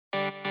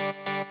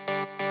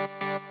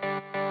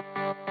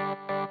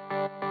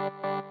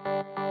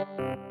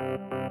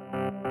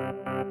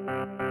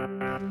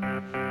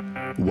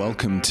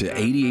Welcome to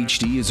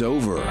ADHD is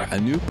Over, a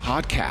new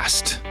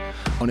podcast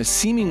on a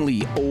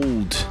seemingly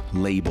old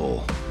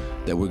label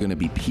that we're going to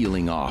be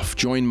peeling off.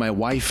 Join my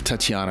wife,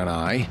 Tatiana, and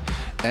I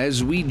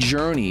as we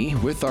journey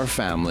with our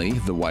family,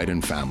 the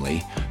Wyden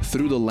family,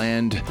 through the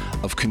land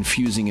of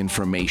confusing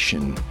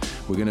information.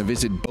 We're going to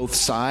visit both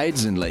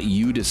sides and let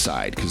you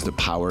decide because the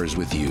power is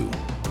with you.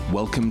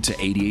 Welcome to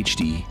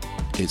ADHD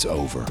is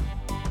Over.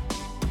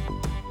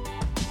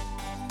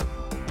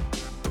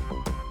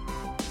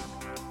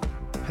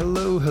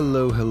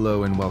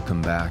 Hello, and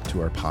welcome back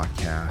to our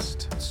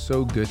podcast. It's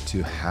so good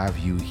to have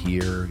you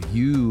here.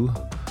 You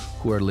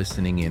who are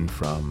listening in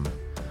from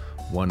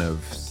one of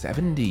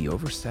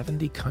over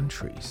 70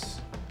 countries.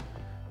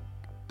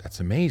 That's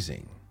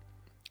amazing.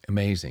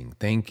 Amazing.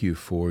 Thank you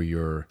for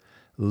your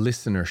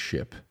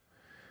listenership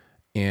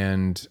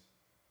and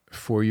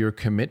for your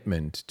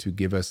commitment to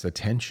give us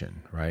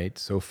attention, right?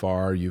 So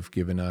far, you've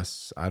given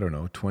us,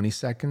 20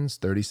 seconds,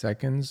 30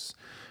 seconds.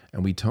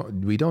 And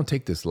we don't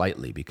take this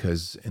lightly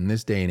because in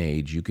this day and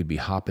age, you could be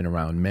hopping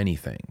around many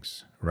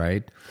things,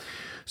 right?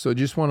 So I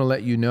just want to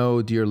let you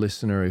know, dear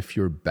listener, if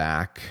you're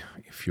back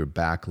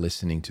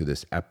listening to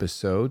this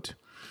episode,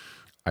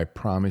 I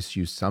promise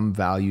you some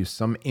value,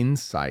 some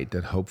insight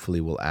that hopefully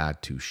will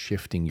add to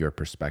shifting your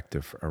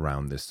perspective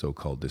around this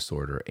so-called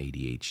disorder,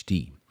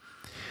 ADHD,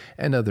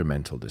 and other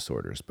mental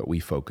disorders, but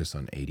we focus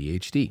on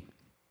ADHD.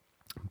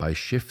 By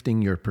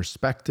shifting your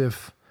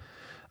perspective,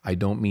 I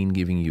don't mean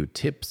giving you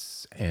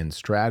tips and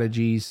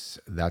strategies.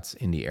 That's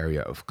in the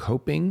area of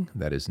coping.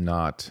 That is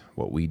not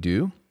what we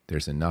do.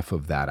 There's enough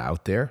of that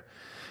out there.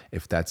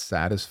 If that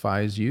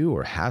satisfies you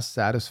or has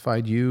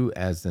satisfied you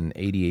as an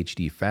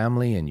ADHD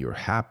family and you're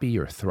happy,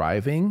 you're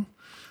thriving,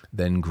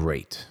 then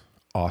great.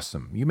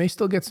 Awesome. You may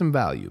still get some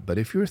value, but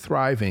if you're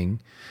thriving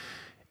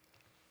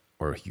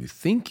or you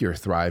think you're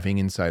thriving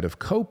inside of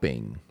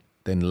coping,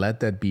 then let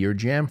that be your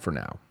jam for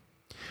now.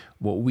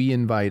 What we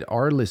invite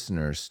our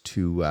listeners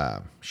to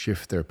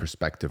shift their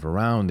perspective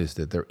around is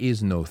that there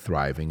is no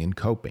thriving in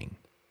coping.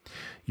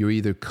 You're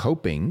either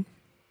coping,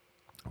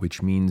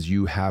 which means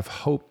you have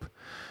hope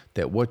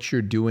that what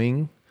you're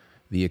doing,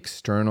 the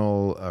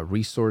external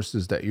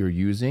resources that you're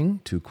using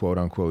to quote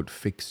unquote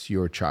fix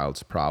your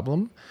child's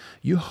problem,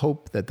 you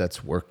hope that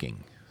that's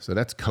working. So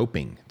that's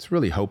coping. It's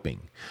really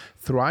hoping.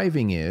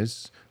 Thriving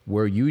is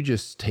where you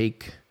just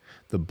take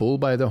the bull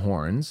by the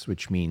horns,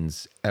 which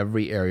means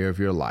every area of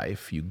your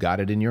life, you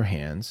got it in your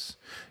hands.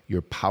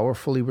 You're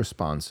powerfully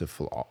responsive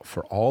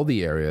for all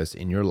the areas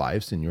in your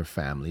lives, in your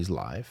family's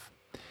life.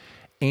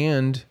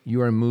 And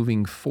you are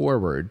moving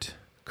forward,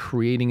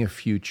 creating a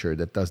future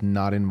that does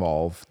not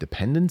involve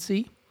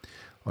dependency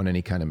on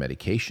any kind of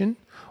medication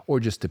or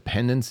just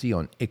dependency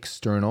on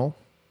external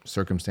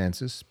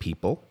circumstances,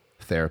 people,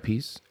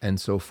 therapies,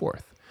 and so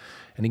forth.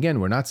 And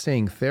again, we're not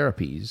saying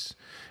therapies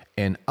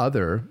and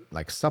other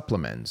like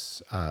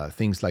supplements,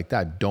 things like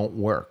that don't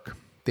work.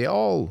 They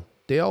all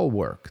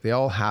work. They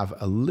all have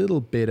a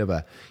little bit of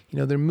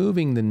they're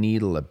moving the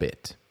needle a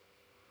bit.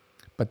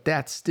 But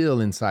that's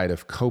still inside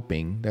of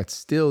coping. That's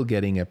still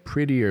getting a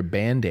prettier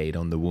Band-Aid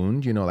on the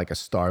wound, like a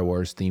Star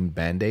Wars themed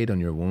Band-Aid on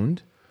your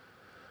wound,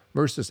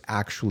 versus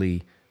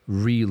actually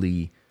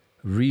really,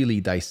 really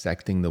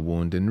dissecting the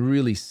wound and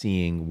really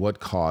seeing what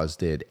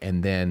caused it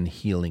and then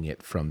healing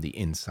it from the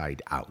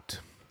inside out.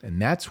 And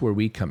that's where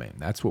we come in.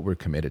 That's what we're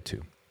committed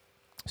to.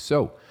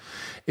 So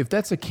if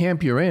that's a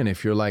camp you're in,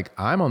 if you're like,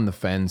 I'm on the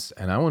fence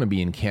and I want to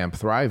be in camp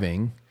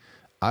thriving,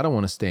 I don't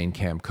want to stay in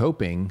camp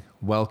coping,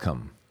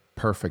 welcome.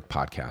 Perfect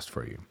podcast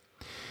for you.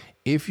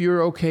 If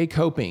you're okay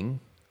coping,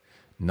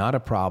 not a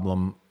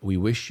problem. We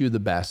wish you the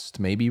best.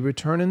 Maybe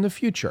return in the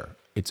future.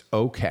 It's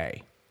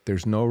okay.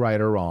 There's no right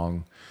or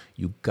wrong.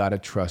 You got to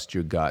trust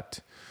your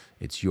gut.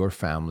 It's your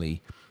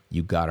family.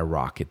 You got to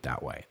rock it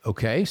that way.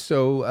 Okay,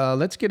 so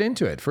let's get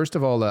into it. First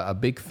of all, a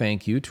big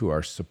thank you to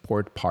our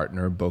support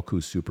partner, Boku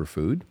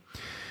Superfood.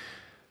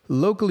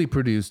 Locally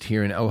produced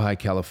here in Ojai,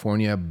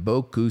 California,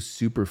 Boku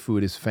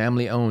Superfood is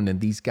family owned,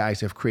 and these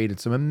guys have created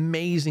some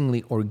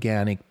amazingly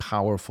organic,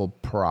 powerful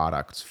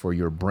products for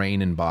your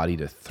brain and body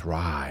to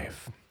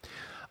thrive.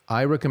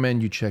 I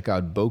recommend you check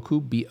out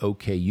Boku,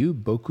 B-O-K-U,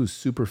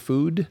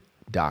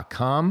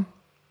 bokusuperfood.com.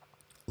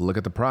 Look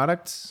at the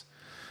products.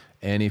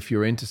 And if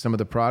you're into some of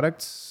the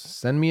products,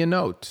 send me a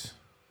note,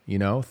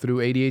 through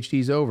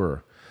ADHD's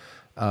Over.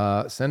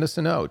 Send us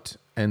a note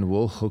and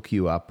we'll hook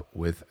you up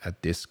with a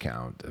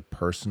discount, a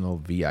personal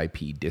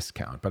VIP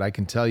discount. But I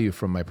can tell you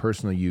from my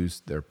personal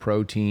use, their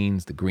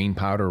proteins, the green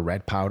powder,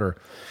 red powder,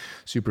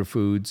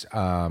 superfoods,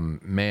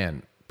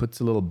 puts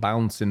a little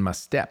bounce in my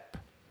step,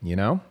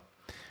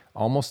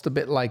 Almost a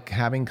bit like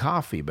having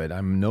coffee, but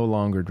I'm no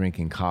longer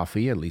drinking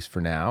coffee, at least for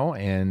now,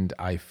 and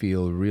I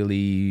feel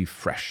really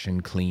fresh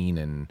and clean,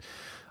 and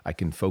I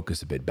can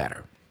focus a bit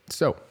better.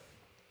 So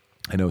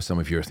I know some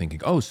of you are thinking,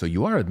 oh, so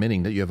you are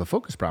admitting that you have a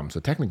focus problem, so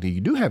technically you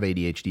do have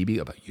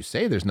ADHD, but you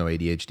say there's no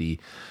ADHD.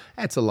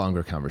 That's a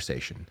longer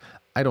conversation.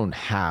 I don't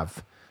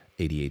have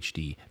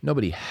ADHD.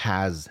 Nobody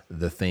has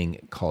the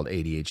thing called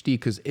ADHD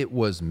because it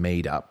was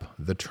made up.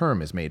 The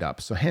term is made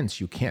up, so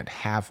hence you can't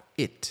have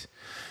it.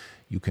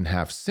 You can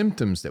have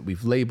symptoms that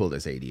we've labeled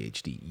as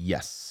ADHD.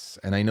 Yes.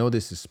 And I know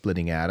this is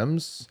splitting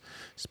atoms,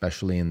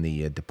 especially in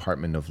the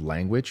Department of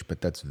Language,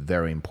 but that's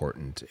very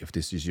important. If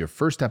this is your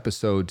first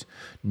episode,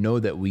 know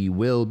that we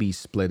will be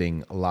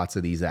splitting lots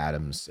of these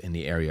atoms in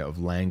the area of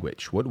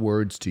language. What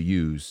words to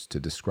use to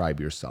describe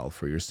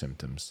yourself or your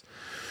symptoms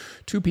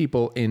to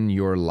people in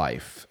your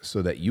life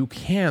so that you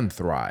can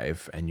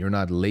thrive and you're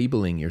not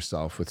labeling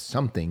yourself with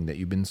something that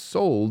you've been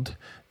sold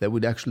that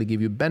would actually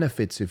give you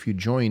benefits if you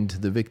joined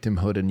the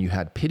victimhood and you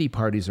had pity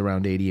parties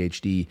around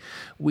ADHD.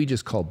 We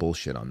just call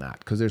bullshit on that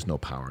because there's no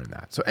power in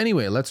that. So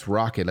anyway, let's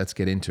rock it. Let's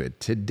get into it.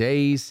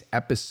 Today's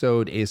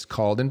episode is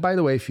called, and by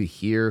the way, if you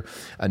hear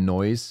a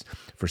noise,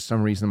 for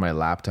some reason my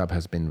laptop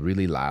has been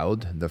really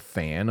loud, the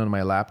fan on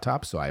my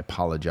laptop, so I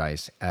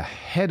apologize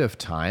ahead of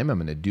time. I'm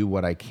going to do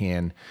what I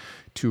can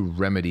to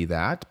remedy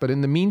that. But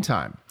in the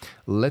meantime,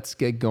 let's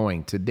get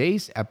going.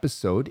 Today's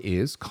episode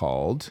is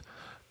called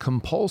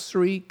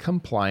Compulsory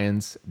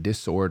Compliance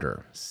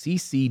Disorder,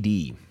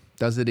 CCD.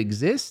 Does it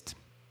exist?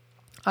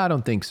 I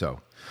don't think so.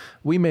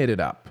 We made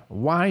it up.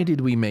 Why did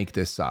we make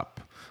this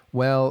up?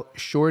 Well,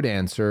 short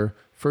answer,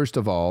 first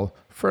of all,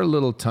 for a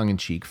little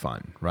tongue-in-cheek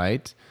fun,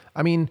 right?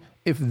 I mean,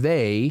 if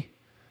the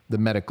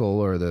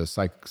medical or the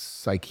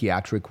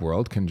psychiatric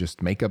world can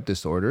just make up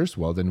disorders,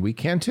 well, then we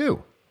can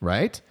too,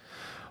 right?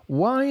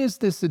 Why is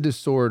this a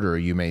disorder,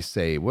 you may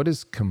say? What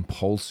is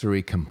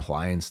compulsory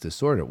compliance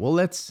disorder? Well,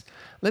 let's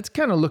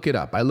kind of look it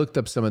up. I looked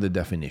up some of the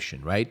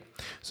definition, right?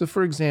 So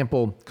for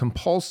example,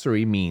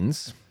 compulsory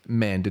means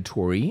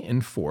mandatory,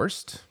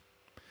 enforced,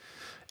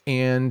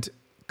 and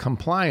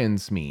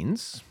compliance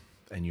means,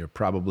 and you're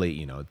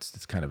probably,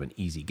 it's kind of an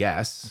easy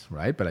guess,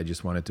 right? But I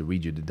just wanted to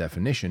read you the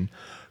definition,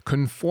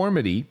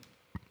 conformity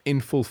in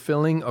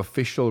fulfilling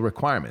official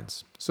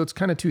requirements. So it's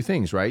kind of two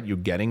things, right? You're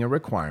getting a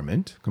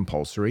requirement,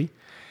 compulsory,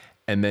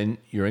 and then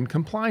you're in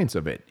compliance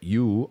of it.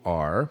 You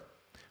are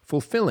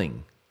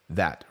fulfilling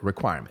that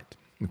requirement,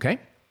 okay?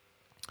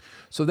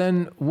 So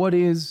then what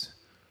is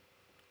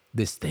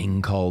this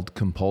thing called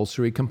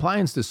compulsory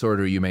compliance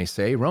disorder, you may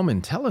say?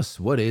 Roman, tell us,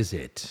 what is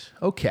it?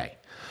 Okay,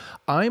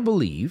 I'm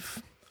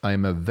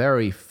a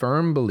very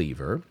firm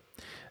believer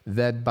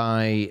that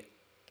by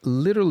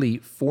literally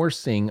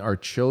forcing our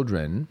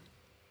children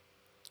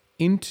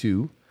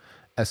into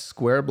a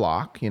square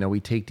block, we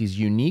take these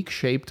unique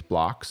shaped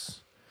blocks.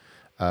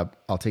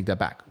 I'll take that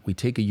back. We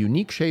take a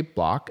unique shaped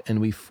block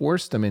and we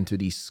force them into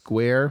these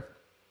square.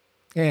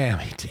 Let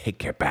me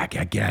take it back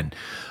again.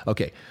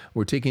 Okay,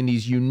 we're taking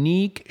these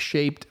unique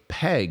shaped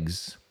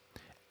pegs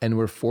and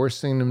we're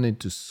forcing them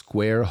into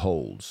square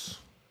holes,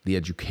 the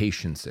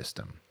education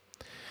system.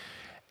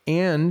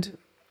 And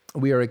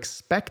we are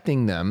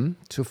expecting them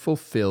to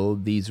fulfill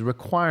these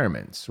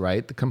requirements,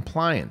 right? The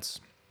compliance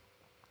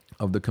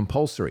of the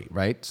compulsory,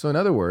 right? So in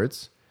other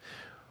words,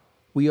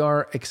 we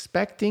are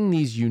expecting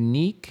these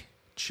unique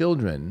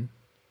children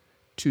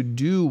to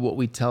do what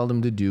we tell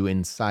them to do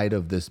inside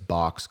of this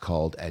box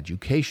called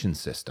education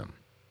system.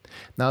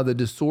 Now, the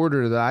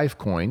disorder that I've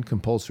coined,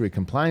 compulsory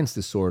compliance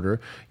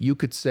disorder, you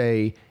could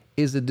say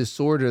is a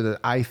disorder that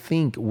I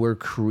think we're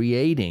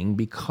creating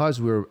because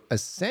we're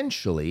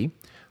essentially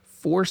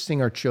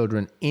forcing our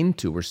children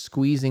we're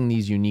squeezing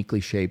these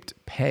uniquely shaped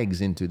pegs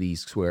into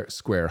these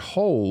square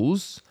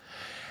holes.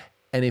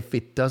 And if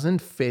it doesn't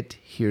fit,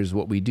 here's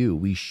what we do.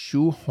 We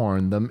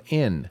shoehorn them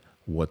in.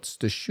 What's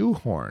the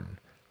shoehorn?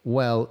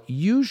 Well,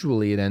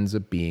 usually it ends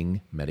up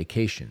being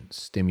medication,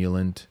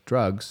 stimulant,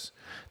 drugs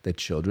that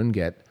children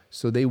get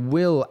so they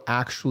will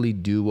actually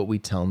do what we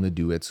tell them to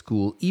do at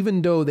school,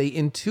 even though they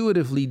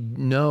intuitively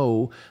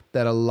know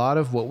that a lot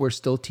of what we're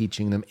still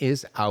teaching them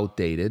is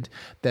outdated,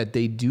 that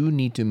they do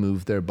need to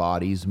move their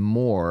bodies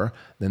more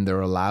than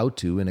they're allowed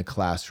to in a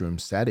classroom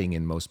setting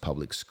in most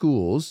public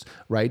schools,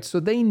 right? So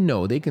they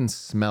know, they can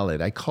smell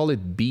it. I call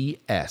it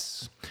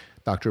BS.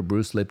 Dr.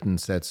 Bruce Lipton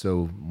said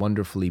so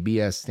wonderfully,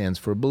 BS stands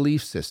for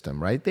belief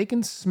system, right? They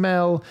can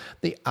smell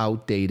the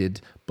outdated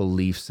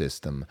belief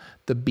system,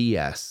 the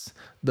BS,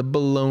 the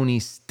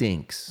baloney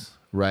stinks,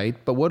 right?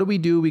 But what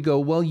do? We go,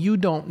 well, you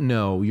don't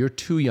know. You're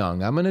too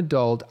young. I'm an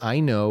adult.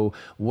 I know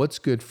what's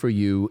good for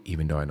you,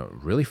 even though I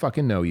don't really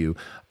fucking know you.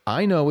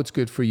 I know what's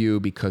good for you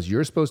because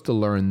you're supposed to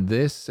learn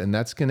this, and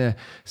that's going to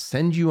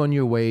send you on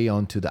your way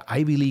onto the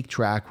Ivy League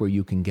track where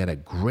you can get a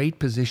great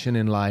position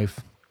in life,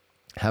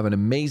 have an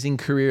amazing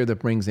career that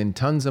brings in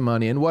tons of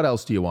money. And what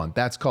else do you want?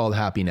 That's called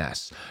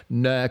happiness.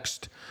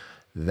 Next.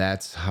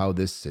 That's how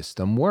this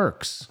system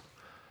works.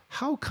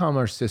 How come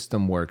our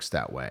system works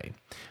that way?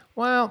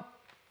 Well,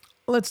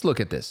 let's look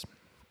at this.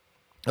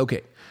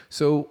 Okay,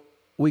 so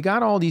we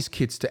got all these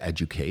kids to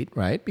educate,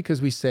 right?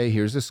 Because we say,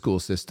 here's a school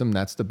system.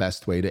 That's the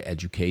best way to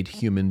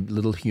educate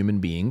little human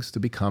beings to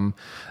become,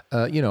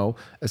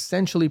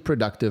 essentially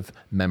productive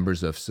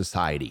members of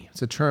society.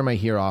 It's a term I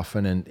hear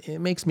often and it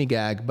makes me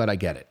gag, but I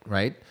get it,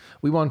 right?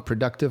 We want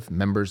productive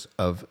members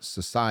of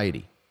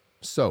society.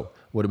 So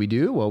what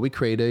do? Well, we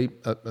create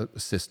a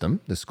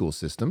system, the school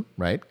system,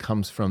 right?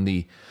 Comes from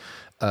the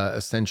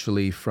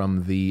essentially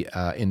from the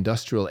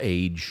industrial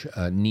age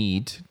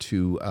need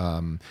to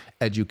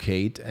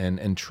educate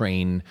and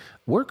train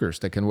workers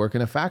that can work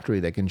in a factory,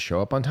 that can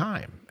show up on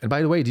time. And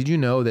by the way, did you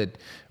know that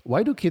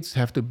why do kids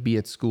have to be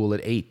at school at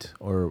 8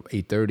 or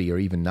 8:30 or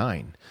even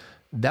 9?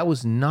 That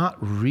was not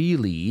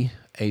really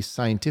a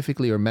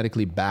scientifically or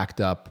medically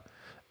backed up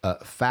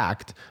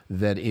fact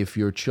that if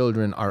your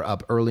children are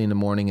up early in the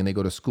morning and they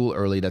go to school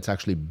early, that's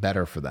actually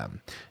better for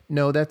them.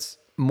 No, that's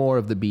more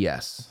of the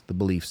BS, the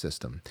belief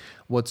system.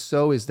 What's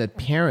so is that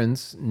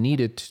parents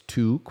needed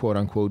to, quote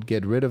unquote,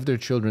 get rid of their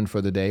children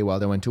for the day while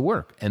they went to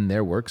work. And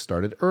their work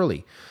started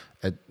early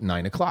at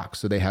 9 o'clock.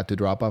 So they had to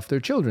drop off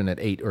their children at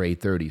 8 or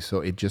 8:30. So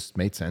it just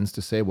made sense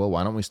to say, well,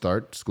 why don't we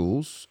start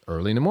schools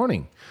early in the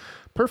morning?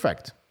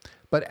 Perfect.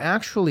 But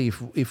actually,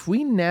 if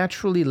we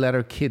naturally let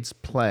our kids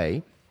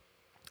play,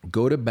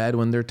 go to bed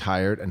when they're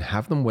tired, and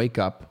have them wake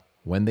up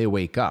when they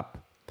wake up,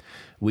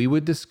 we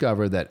would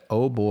discover that,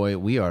 oh boy,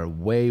 we are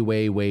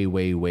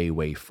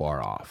way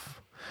far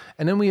off.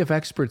 And then we have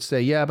experts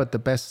say, yeah, but the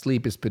best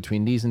sleep is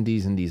between these and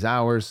these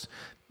hours.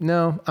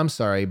 No, I'm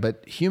sorry,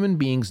 but human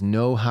beings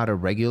know how to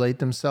regulate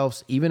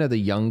themselves even at a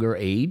younger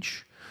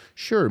age.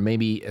 Sure,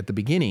 maybe at the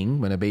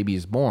beginning when a baby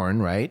is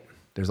born, right?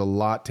 There's a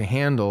lot to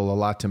handle, a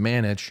lot to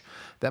manage.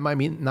 That might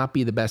not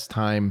be the best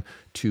time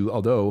to,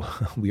 although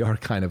we are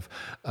kind of,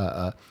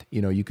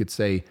 you could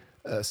say,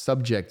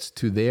 subjects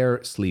to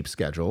their sleep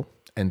schedule.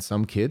 And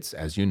some kids,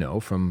 as you know,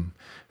 from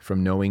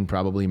knowing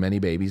probably many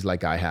babies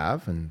like I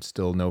have, and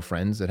still know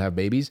friends that have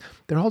babies,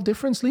 they're all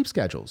different sleep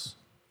schedules.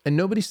 And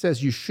nobody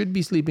says you should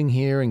be sleeping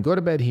here and go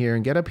to bed here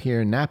and get up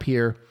here and nap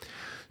here.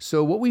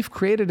 So what we've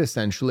created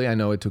essentially, I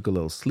know it took a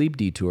little sleep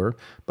detour,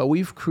 but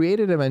we've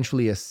created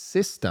eventually a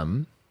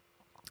system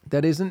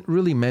that isn't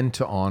really meant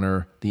to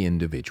honor the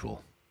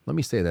individual. Let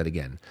me say that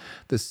again.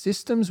 The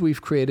systems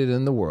we've created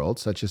in the world,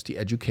 such as the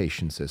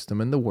education system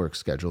and the work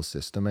schedule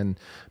system and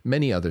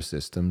many other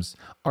systems,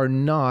 are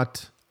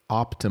not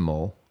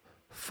optimal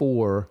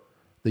for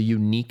the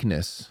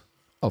uniqueness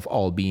of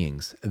all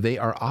beings. They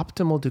are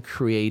optimal to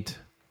create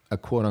a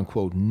quote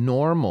unquote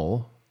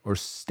normal or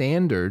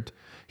standard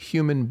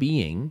human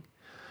being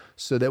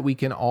so that we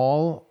can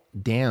all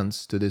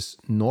dance to this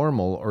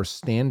normal or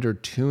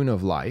standard tune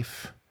of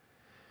life.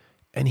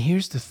 And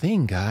here's the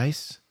thing,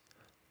 guys.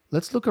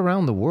 Let's look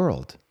around the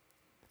world.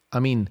 I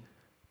mean,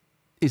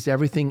 is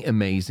everything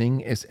amazing?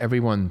 Is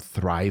everyone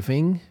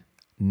thriving?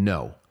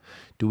 No.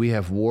 Do we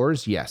have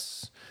wars?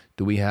 Yes.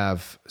 Do we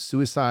have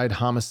suicide,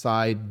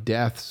 homicide,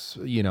 deaths,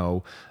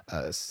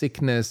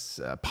 sickness,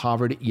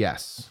 poverty?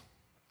 Yes.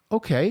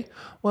 Okay.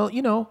 Well,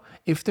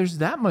 if there's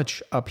that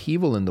much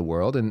upheaval in the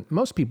world, and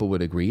most people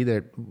would agree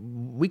that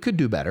we could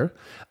do better,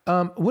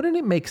 wouldn't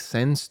it make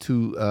sense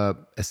to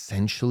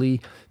essentially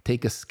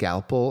take a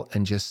scalpel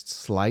and just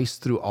slice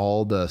through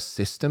all the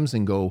systems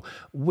and go,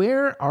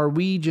 where are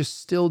we just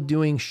still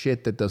doing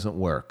shit that doesn't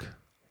work?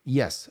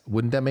 Yes.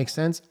 Wouldn't that make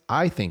sense?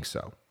 I think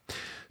so.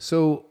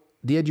 So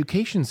the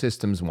education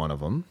system's one of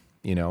them.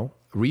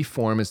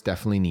 Reform is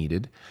definitely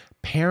needed.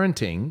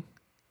 Parenting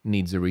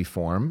needs a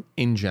reform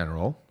in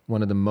general.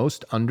 One of the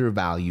most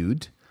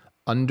undervalued,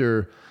 I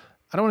don't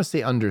want to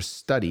say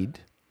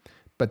understudied,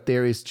 but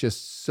there is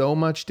just so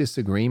much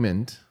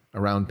disagreement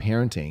around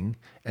parenting,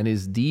 and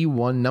is the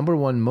number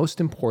one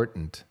most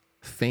important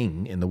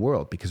thing in the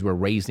world, because we're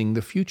raising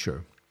the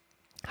future.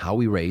 How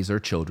we raise our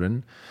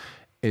children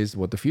is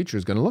what the future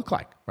is going to look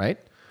like, right?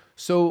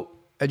 So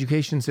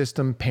education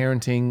system,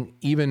 parenting,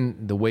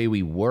 even the way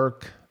we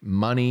work,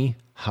 money,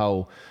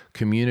 how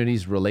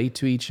communities relate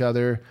to each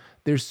other.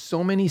 There's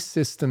so many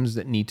systems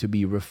that need to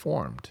be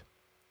reformed.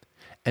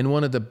 And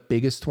one of the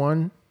biggest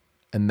one,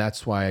 and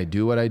that's why I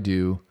do what I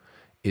do,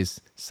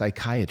 is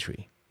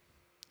psychiatry.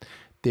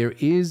 There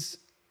is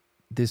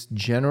this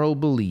general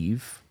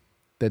belief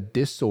that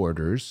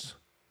disorders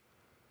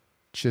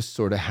just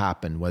sort of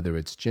happen, whether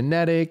it's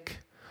genetic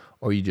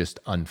or you're just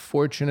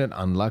unfortunate,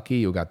 unlucky,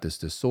 you got this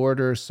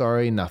disorder,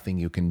 sorry, nothing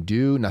you can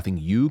do.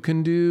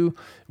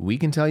 We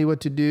can tell you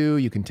what to do.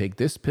 You can take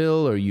this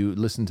pill, or you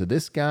listen to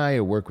this guy,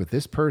 or work with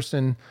this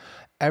person.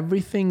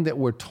 Everything that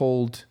we're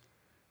told,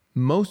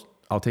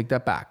 I'll take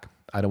that back.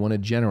 I don't want to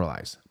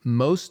generalize.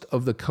 Most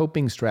of the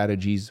coping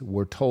strategies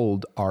we're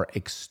told are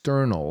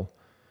external,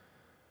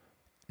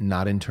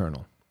 not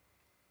internal.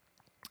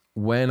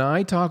 When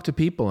I talk to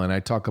people and I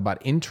talk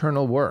about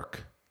internal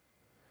work,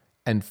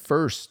 and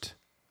first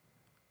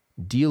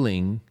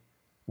dealing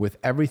with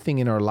everything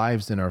in our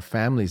lives and our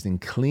families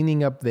and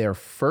cleaning up there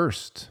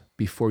first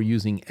before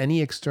using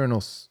any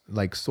external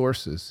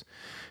sources,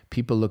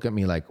 people look at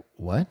me like,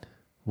 what?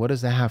 What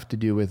does that have to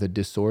do with a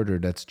disorder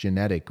that's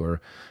genetic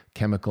or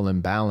chemical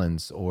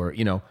imbalance or,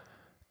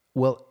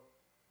 well,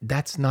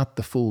 that's not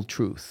the full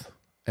truth.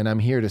 And I'm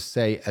here to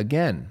say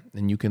again,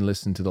 and you can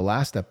listen to the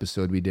last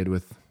episode we did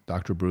with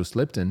Dr. Bruce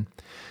Lipton,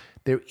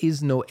 there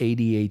is no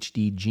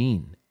ADHD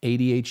gene.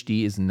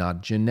 ADHD is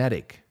not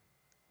genetic.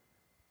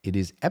 It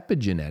is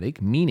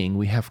epigenetic, meaning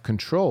we have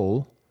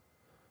control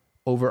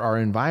over our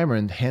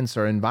environment. Hence,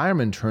 our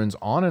environment turns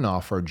on and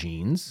off our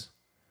genes.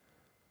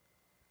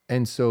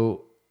 And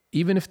so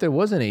even if there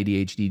was an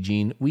ADHD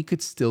gene, we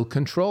could still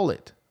control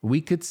it.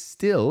 We could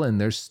still, and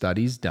there's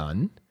studies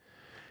done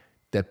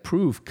that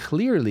prove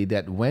clearly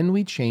that when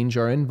we change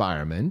our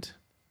environment,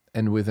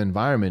 and with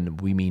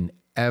environment, we mean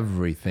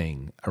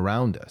everything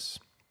around us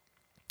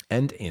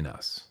and in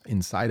us,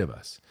 inside of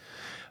us.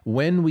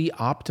 When we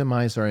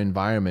optimize our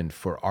environment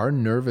for our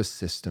nervous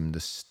system to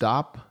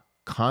stop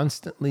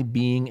constantly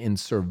being in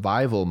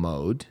survival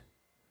mode,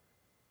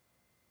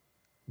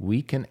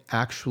 we can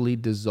actually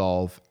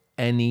dissolve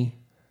any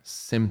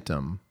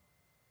symptom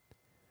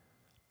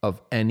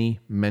of any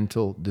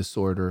mental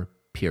disorder,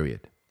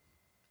 period.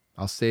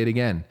 I'll say it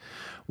again.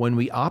 When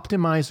we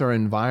optimize our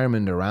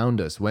environment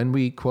around us, when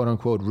we, quote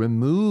unquote,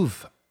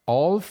 remove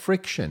all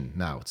friction,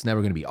 now it's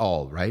never going to be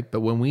all, right?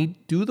 But when we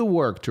do the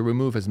work to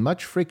remove as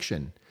much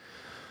friction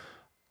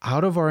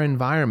out of our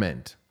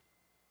environment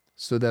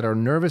so that our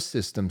nervous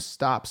system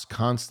stops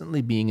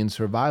constantly being in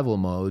survival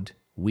mode,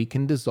 we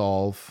can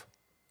dissolve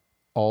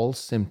all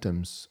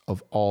symptoms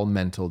of all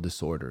mental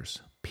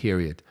disorders,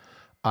 period.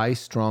 I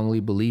strongly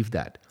believe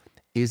that.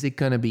 Is it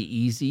going to be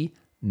easy?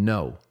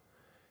 No.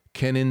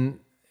 Can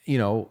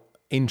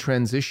in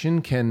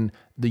transition, can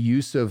the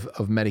use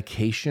of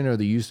medication or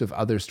the use of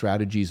other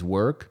strategies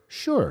work?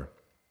 Sure.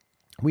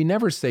 We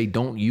never say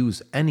don't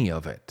use any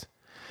of it.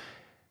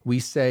 We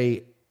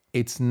say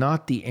it's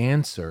not the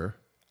answer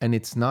and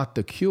it's not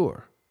the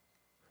cure.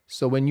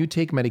 So when you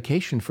take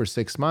medication for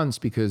 6 months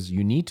because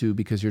you need to,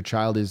 because your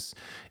child is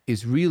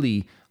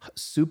really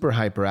super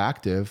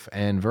hyperactive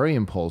and very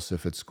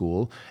impulsive at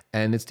school,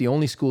 and it's the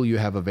only school you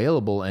have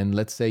available, and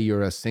let's say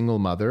you're a single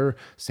mother,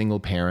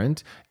 single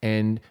parent,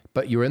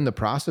 but you're in the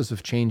process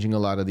of changing a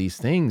lot of these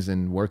things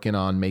and working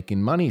on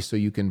making money so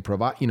you can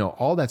provide,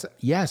 all that's,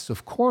 yes,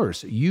 of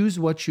course, use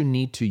what you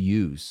need to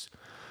use.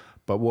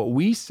 But what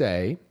we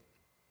say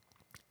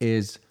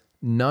is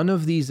none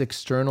of these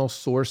external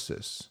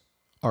sources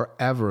are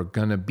ever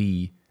going to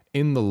be,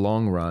 in the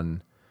long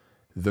run,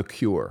 the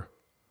cure.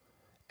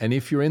 And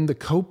if you're in the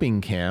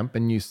coping camp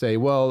and you say,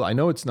 well, I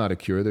know it's not a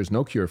cure, there's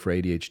no cure for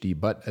ADHD,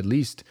 but at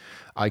least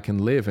I can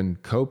live and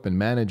cope and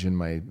manage, and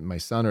my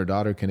son or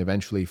daughter can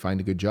eventually find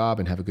a good job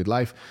and have a good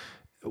life.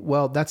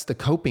 Well, that's the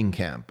coping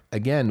camp.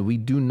 Again, we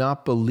do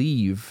not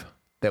believe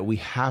that we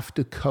have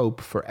to cope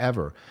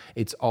forever.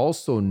 It's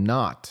also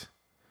not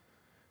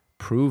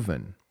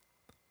proven.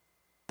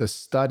 The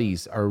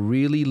studies are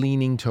really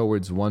leaning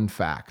towards one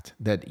fact,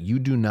 that you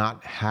do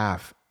not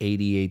have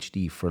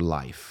ADHD for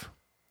life.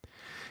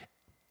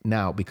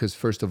 Now, because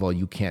first of all,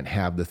 you can't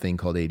have the thing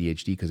called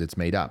ADHD because it's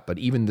made up. But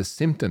even the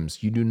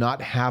symptoms, you do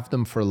not have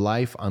them for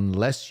life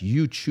unless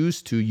you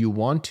choose to, you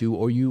want to,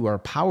 or you are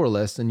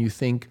powerless and you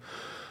think,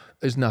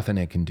 there's nothing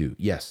I can do.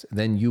 Yes,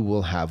 then you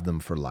will have them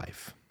for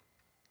life.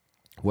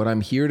 What I'm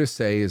here to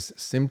say is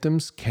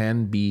symptoms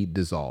can be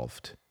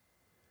dissolved.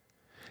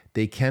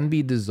 They can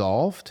be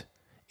dissolved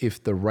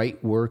if the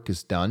right work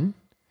is done,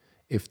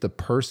 if the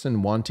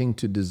person wanting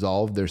to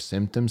dissolve their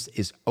symptoms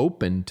is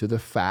open to the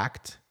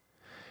fact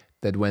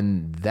that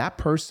when that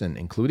person,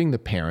 including the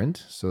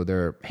parent, so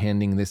they're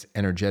handing this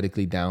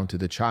energetically down to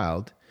the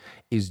child,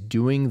 is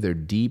doing their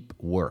deep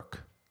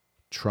work,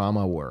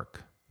 trauma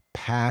work,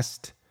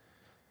 past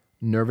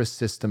nervous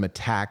system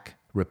attack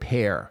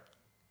repair,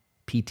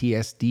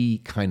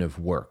 PTSD kind of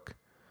work.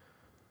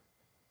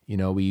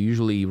 We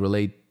usually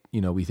relate,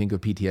 we think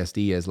of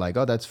PTSD as like,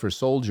 oh, that's for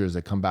soldiers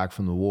that come back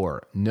from the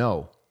war.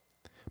 No.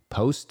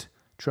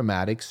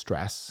 Post-traumatic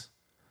stress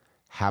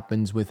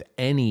happens with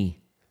any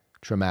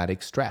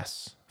traumatic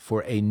stress.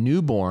 For a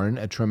newborn,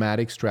 a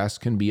traumatic stress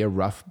can be a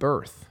rough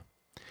birth.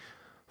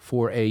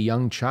 For a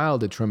young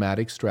child, a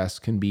traumatic stress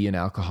can be an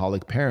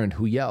alcoholic parent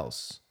who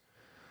yells.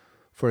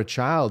 For a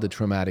child, a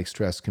traumatic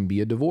stress can be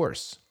a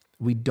divorce.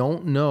 We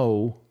don't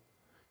know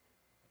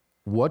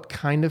what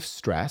kind of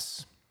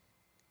stress.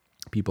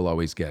 People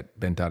always get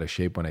bent out of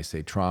shape when I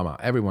say trauma.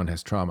 Everyone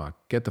has trauma.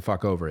 Get the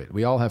fuck over it.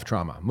 We all have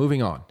trauma.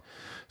 Moving on.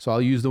 So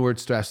I'll use the word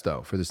stress,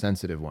 though, for the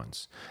sensitive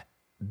ones.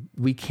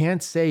 We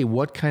can't say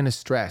what kind of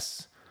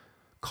stress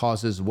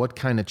causes what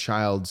kind of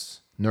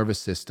child's nervous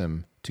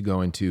system to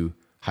go into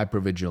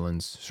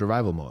hypervigilance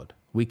survival mode.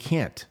 We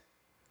can't.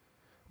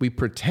 We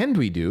pretend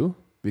we do.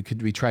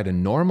 We try to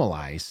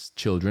normalize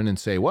children and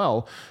say,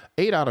 well,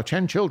 8 out of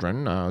 10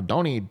 children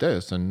don't eat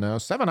this, and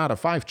 7 out of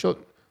 5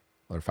 children,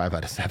 or 5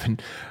 out of 7.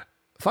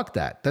 Fuck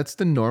that. That's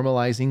the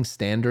normalizing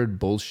standard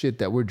bullshit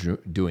that we're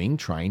doing,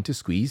 trying to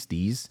squeeze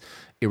these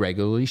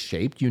irregularly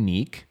shaped,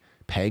 unique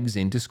pegs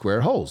into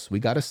square holes. We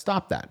got to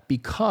stop that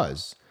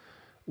because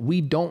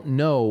we don't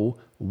know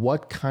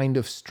what kind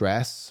of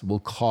stress will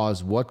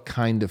cause what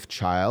kind of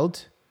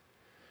child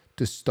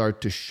to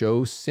start to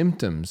show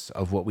symptoms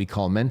of what we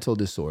call mental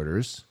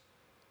disorders,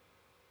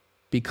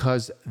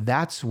 because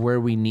that's where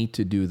we need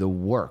to do the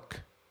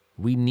work.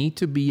 We need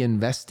to be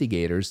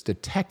investigators,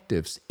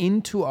 detectives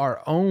into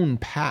our own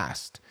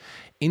past,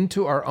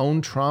 into our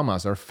own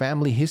traumas, our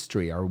family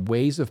history, our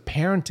ways of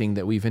parenting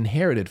that we've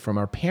inherited from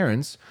our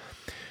parents.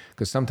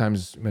 Because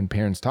sometimes when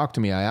parents talk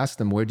to me, I ask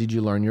them, where did you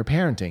learn your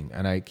parenting?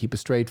 And I keep a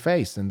straight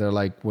face and they're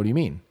like, what do you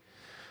mean?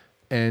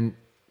 And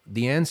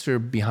the answer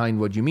behind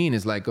what you mean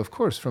is like, of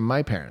course, from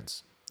my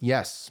parents.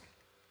 Yes.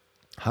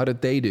 How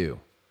did they do?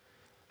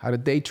 How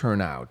did they turn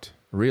out?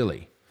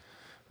 Really?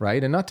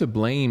 Right? And not to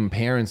blame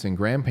parents and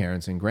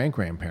grandparents and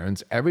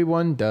great-grandparents.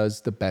 Everyone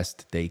does the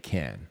best they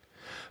can.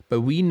 But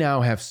we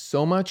now have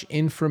so much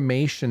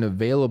information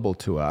available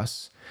to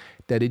us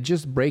that it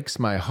just breaks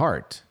my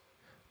heart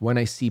when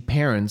I see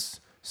parents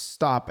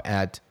stop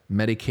at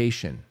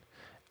medication.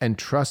 And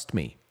trust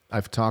me,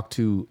 I've talked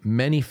to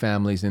many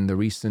families in the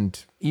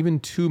recent, even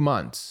 2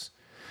 months.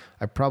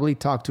 I've probably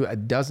talked to a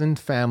dozen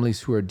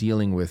families who are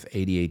dealing with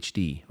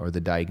ADHD or the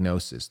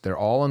diagnosis. They're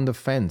all on the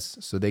fence.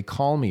 So they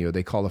call me or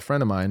they call a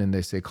friend of mine and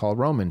they say, call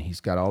Roman.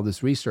 He's got all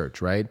this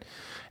research, right?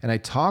 And I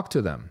talk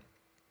to them.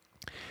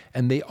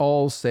 And they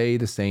all say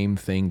the same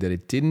thing, that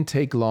it didn't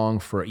take long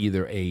for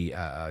either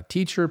a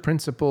teacher,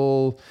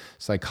 principal,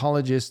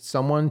 psychologist,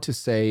 someone to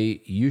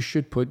say, you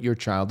should put your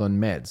child on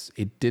meds.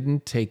 It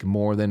didn't take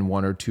more than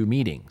 1 or 2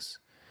 meetings.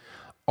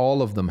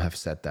 All of them have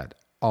said that.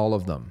 All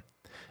of them.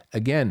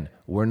 Again,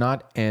 we're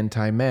not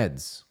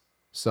anti-meds.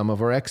 Some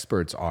of our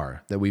experts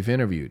are that we've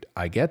interviewed.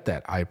 I get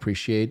that. I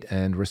appreciate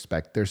and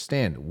respect their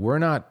stand. We're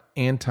not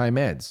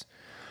anti-meds,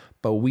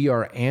 but we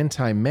are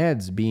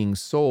anti-meds being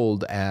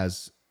sold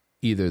as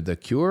either the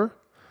cure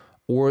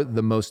or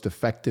the most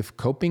effective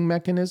coping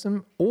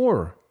mechanism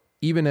or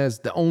even as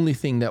the only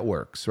thing that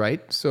works,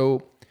 right?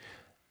 So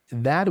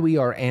that we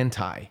are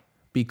anti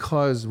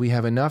because we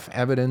have enough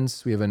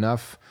evidence, we have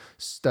enough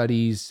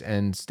studies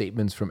and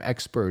statements from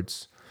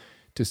experts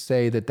to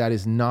say that that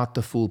is not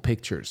the full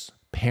pictures.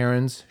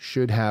 Parents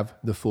should have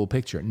the full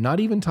picture. Not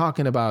even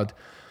talking about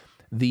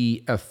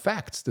the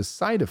effects, the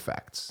side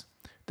effects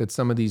that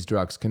some of these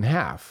drugs can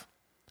have.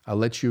 I'll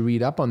let you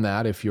read up on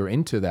that if you're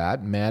into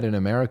that. Mad in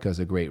America is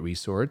a great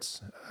resource,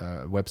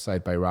 a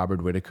website by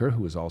Robert Whitaker,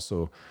 who is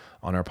also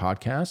on our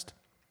podcast.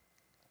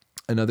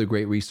 Another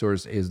great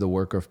resource is the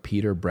work of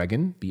Peter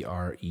Breggin,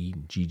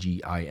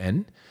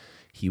 Breggin.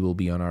 He will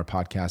be on our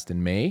podcast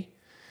in May.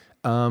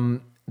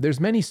 There's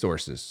many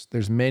sources.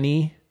 There's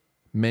many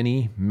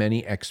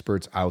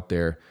experts out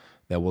there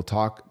that will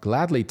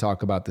gladly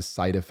talk about the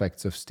side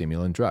effects of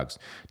stimulant drugs.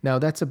 Now,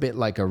 that's a bit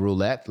like a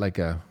roulette,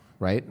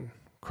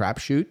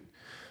 crapshoot.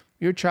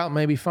 Your child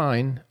may be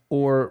fine,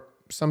 or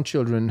some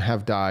children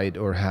have died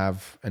or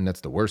have, and that's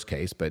the worst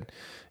case, but,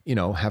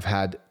 have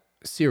had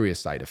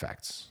serious side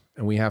effects.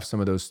 And we have some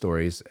of those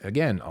stories,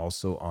 again,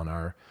 also on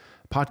our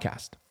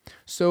podcast.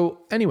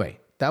 So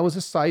anyway, that was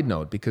a side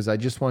note because I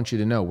just want you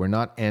to know we're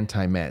not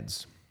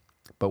anti-meds.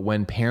 But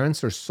when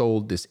parents are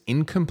sold this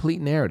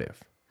incomplete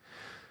narrative,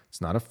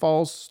 it's not a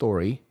false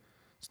story,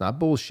 it's not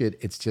bullshit,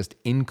 it's just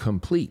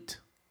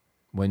incomplete.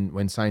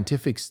 When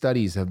scientific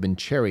studies have been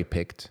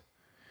cherry-picked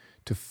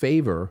to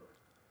favor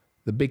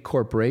the big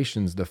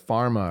corporations, the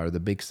pharma or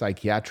the big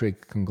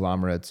psychiatric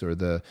conglomerates or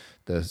the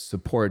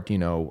support,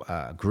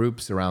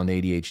 groups around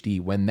ADHD,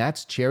 when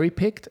that's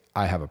cherry-picked,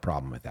 I have a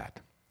problem with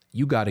that.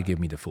 You got to give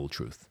me the full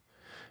truth.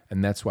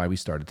 And that's why we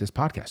started this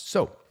podcast.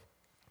 So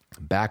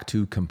back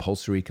to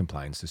compulsory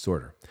compliance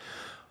disorder.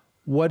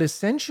 What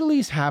essentially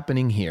is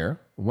happening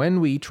here when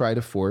we try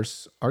to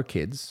force our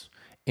kids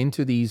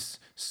into these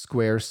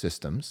square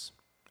systems,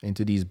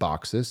 into these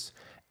boxes,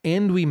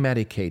 and we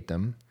medicate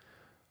them,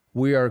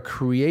 we are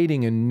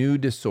creating a new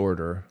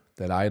disorder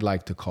that I'd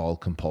like to call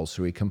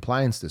compulsory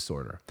compliance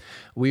disorder.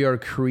 We are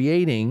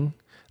creating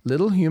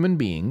little human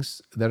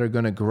beings that are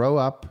going to grow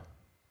up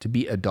to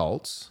be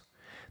adults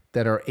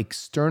that are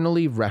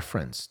externally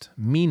referenced,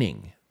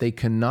 meaning they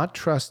cannot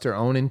trust their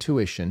own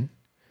intuition,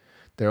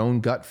 their own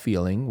gut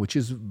feeling, which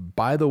is,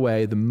 by the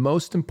way, the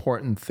most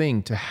important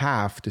thing to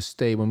have to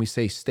stay, when we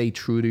say stay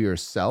true to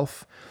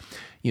yourself,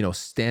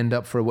 stand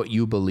up for what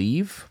you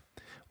believe.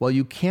 Well,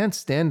 you can't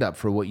stand up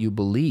for what you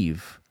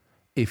believe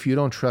if you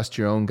don't trust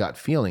your own gut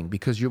feeling,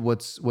 because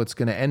what's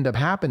going to end up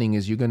happening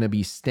is you're going to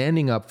be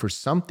standing up for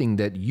something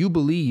that you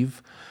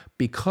believe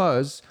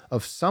because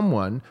of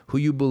someone who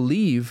you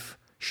believe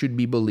should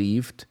be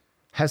believed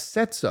has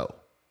said so,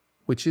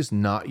 which is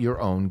not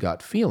your own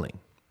gut feeling.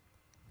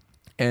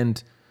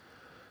 And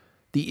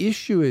the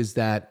issue is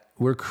that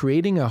we're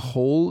creating a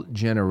whole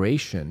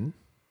generation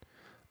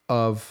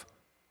of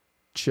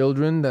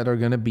children that are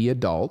going to be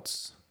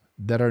adults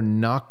that are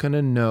not going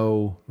to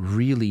know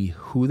really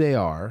who they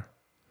are,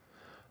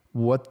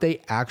 what they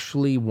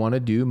actually want to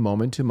do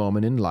moment to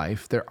moment in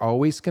life. They're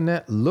always going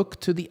to look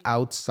to the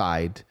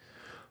outside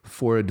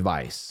for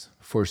advice,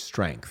 for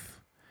strength.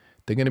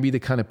 They're going to be the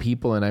kind of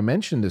people, and I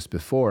mentioned this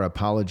before, I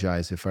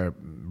apologize if I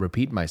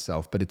repeat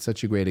myself, but it's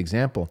such a great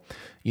example.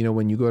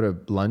 When you go to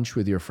lunch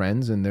with your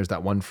friends and there's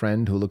that one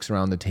friend who looks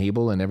around the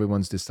table and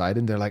everyone's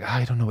decided, they're like,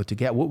 I don't know what to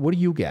get. What are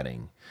you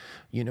getting?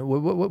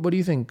 What do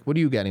you think? What are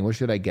you getting? What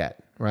should I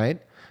get?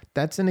 Right?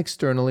 That's an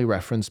externally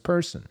referenced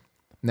person.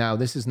 Now,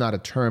 this is not a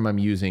term I'm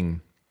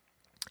using.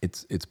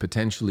 It's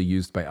potentially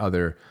used by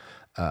other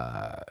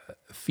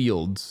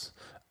fields.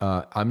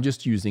 I'm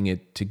just using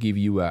it to give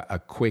you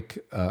a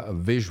quick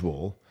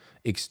visual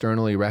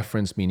Externally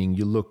reference, meaning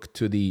you look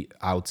to the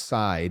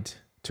outside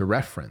to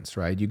reference,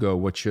 right? You go,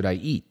 what should I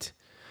eat?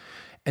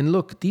 And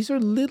look, these are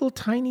little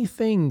tiny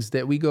things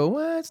that we go,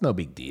 well, it's no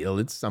big deal.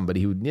 It's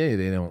somebody who,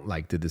 they don't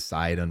like to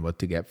decide on what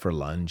to get for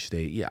lunch.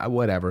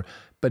 Whatever.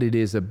 But it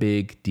is a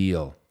big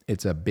deal.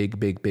 It's a big,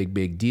 big, big,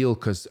 big deal,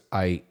 because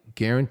I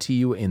guarantee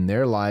you in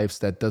their lives,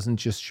 that doesn't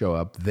just show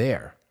up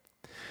there.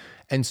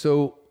 And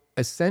so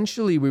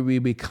essentially we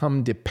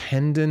become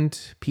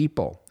dependent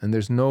people. And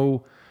there's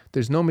no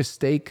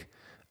mistake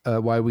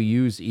why we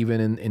use,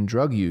 even in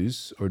drug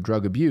use or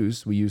drug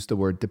abuse, we use the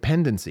word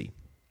dependency.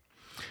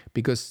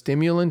 Because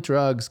stimulant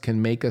drugs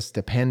can make us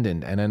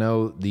dependent. And I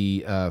know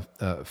the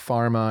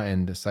pharma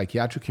and the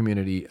psychiatric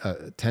community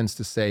tends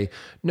to say,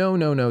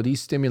 no,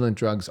 these stimulant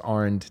drugs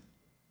aren't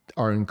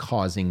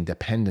causing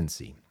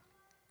dependency.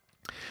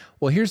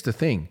 Well, here's the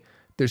thing.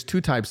 There's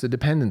two types of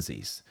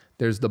dependencies.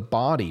 There's the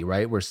body,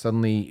 right? Where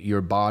suddenly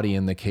your body,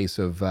 in the case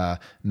of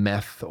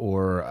meth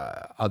or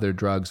other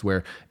drugs,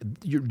 where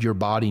your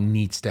body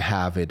needs to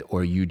have it,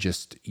 or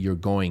you're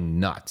going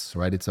nuts,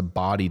 right? It's a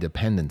body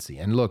dependency.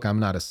 And look, I'm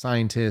not a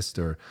scientist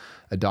or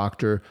a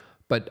doctor,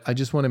 but I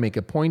just want to make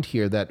a point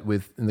here that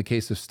in the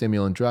case of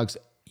stimulant drugs,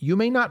 you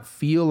may not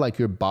feel like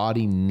your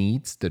body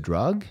needs the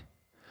drug,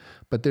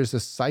 but there's a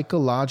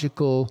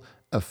psychological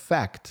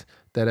effect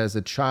that as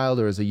a child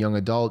or as a young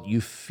adult,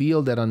 you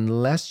feel that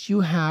unless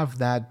you have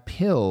that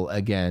pill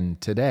again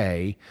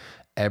today,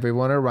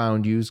 everyone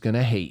around you is going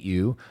to hate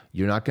you.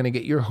 You're not going to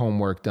get your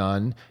homework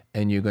done,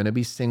 and you're going to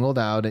be singled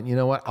out. And you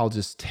know what? I'll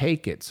just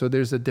take it. So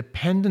there's a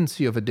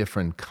dependency of a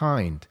different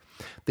kind.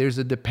 There's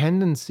a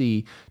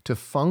dependency to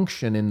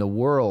function in the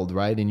world,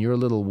 right? In your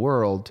little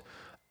world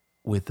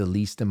with the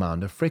least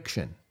amount of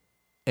friction.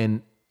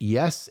 And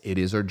yes, it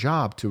is our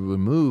job to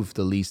remove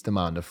the least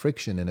amount of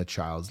friction in a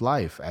child's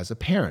life as a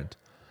parent.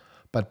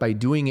 But by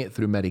doing it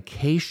through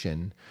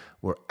medication,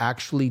 we're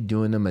actually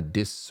doing them a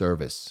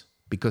disservice,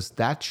 because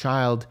that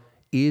child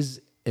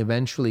is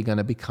eventually going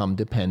to become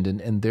dependent.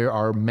 And there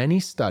are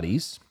many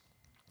studies,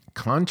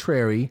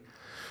 contrary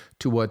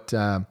to what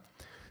the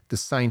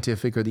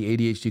scientific or the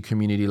ADHD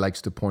community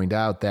likes to point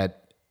out,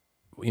 that,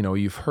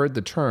 you've heard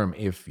the term,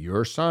 if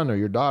your son or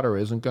your daughter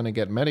isn't going to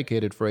get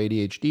medicated for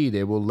ADHD,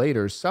 they will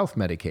later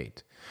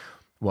self-medicate.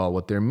 Well,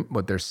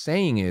 what they're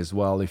saying is,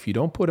 well, if you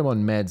don't put them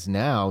on meds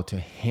now to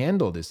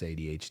handle this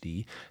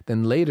ADHD,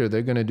 then later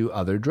they're going to do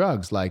other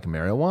drugs like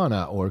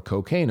marijuana or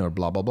cocaine or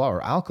blah, blah, blah,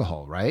 or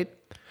alcohol, right?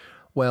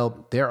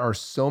 Well, there are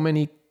so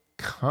many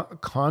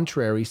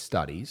contrary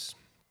studies,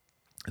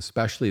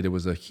 especially there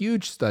was a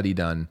huge study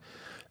done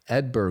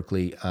at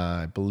Berkeley,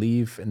 I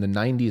believe in the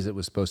 90s it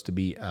was supposed to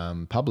be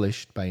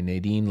published by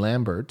Nadine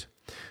Lambert,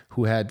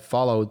 who had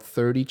followed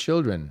 30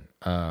 children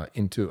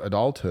into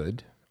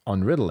adulthood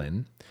on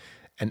Ritalin,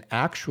 and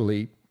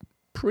actually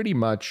pretty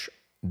much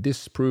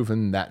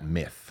disproven that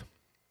myth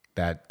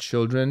that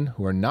children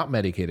who are not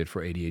medicated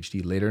for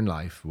ADHD later in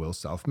life will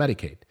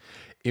self-medicate.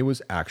 It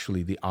was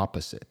actually the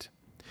opposite.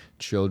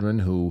 Children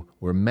who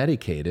were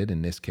medicated,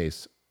 in this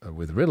case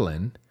with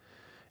Ritalin,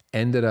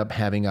 ended up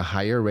having a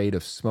higher rate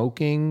of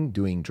smoking,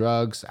 doing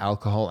drugs,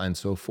 alcohol, and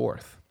so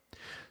forth.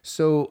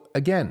 So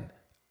again,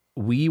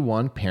 we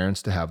want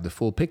parents to have the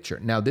full picture.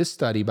 Now, this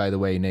study, by the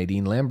way,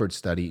 Nadine Lambert's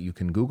study, you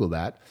can Google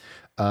that,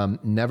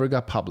 never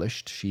got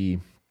published. She,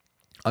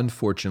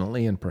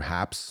 unfortunately, and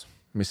perhaps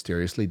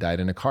mysteriously, died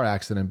in a car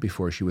accident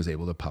before she was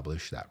able to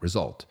publish that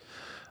result.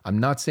 I'm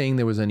not saying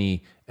there was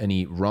any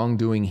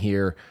wrongdoing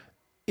here.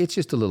 It's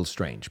just a little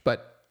strange.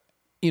 But,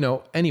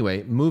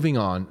 anyway, moving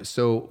on.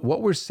 So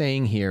what we're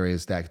saying here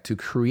is that to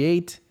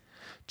create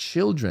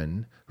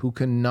children who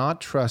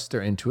cannot trust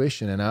their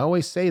intuition, and I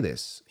always say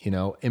this,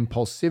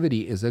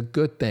 impulsivity is a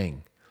good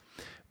thing.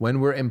 When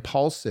we're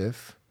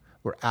impulsive,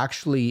 we're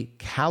actually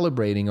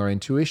calibrating our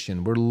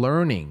intuition. We're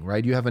learning,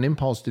 right? You have an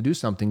impulse to do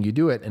something, you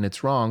do it, and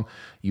it's wrong.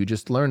 You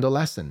just learned a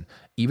lesson.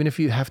 Even if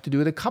you have to do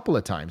it a couple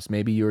of times,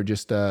 maybe you're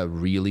just a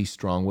really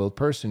strong-willed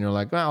person. You're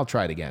like, well, I'll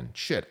try it again.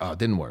 Shit, it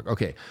didn't work.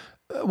 Okay,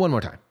 one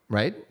more time,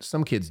 right?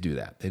 Some kids do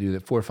that. They do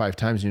that 4 or 5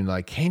 times, and you're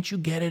like, can't you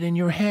get it in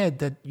your head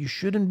that you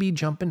shouldn't be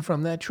jumping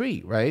from that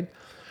tree, right?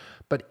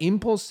 But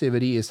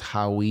impulsivity is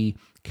how we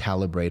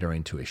calibrate our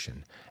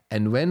intuition.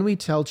 And when we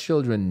tell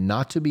children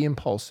not to be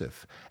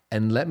impulsive,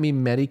 and let me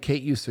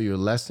medicate you so you're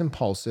less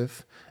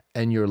impulsive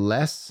and you're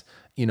less,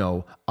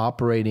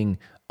 operating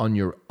on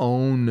your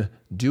own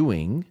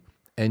doing,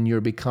 and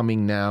you're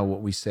becoming now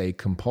what we say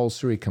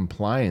compulsory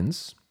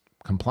compliant,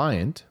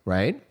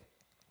 right?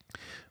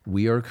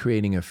 We are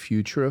creating a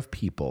future of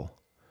people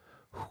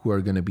who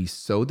are going to be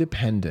so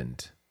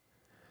dependent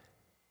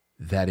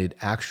that it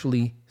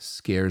actually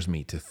scares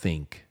me to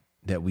think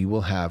that we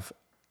will have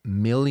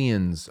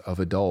millions of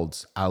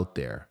adults out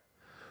there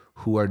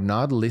who are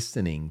not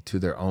listening to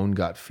their own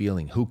gut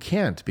feeling, who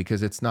can't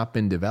because it's not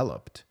been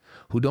developed,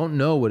 who don't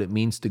know what it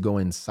means to go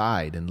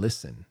inside and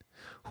listen,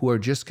 who are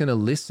just going to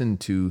listen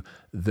to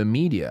the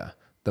media,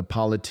 the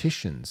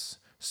politicians,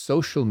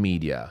 social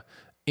media,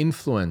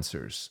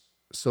 influencers,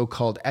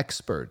 so-called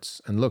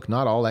experts. And look,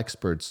 not all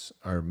experts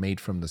are made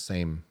from the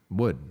same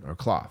wood or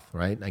cloth,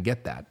 right? I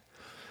get that.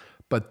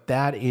 But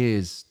that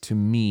is, to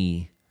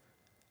me,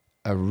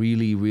 a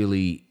really,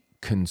 really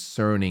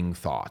concerning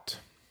thought.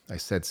 I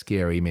said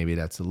scary, maybe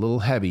that's a little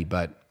heavy,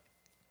 but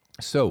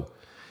so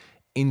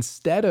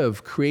instead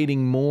of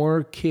creating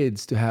more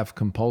kids to have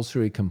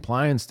compulsory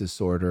compliance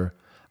disorder,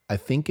 I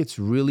think it's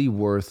really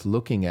worth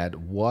looking at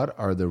what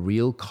are the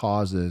real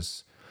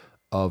causes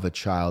of a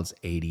child's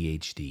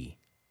ADHD.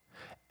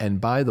 And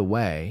by the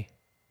way,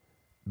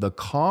 the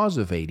cause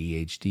of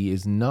ADHD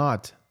is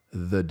not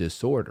the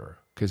disorder,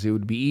 because it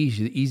would be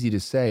easy to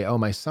say, oh,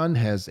 my son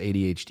has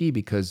ADHD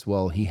because,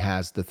 well, he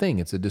has the thing.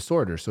 It's a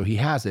disorder. So he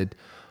has it.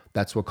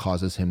 That's what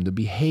causes him to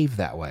behave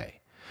that way.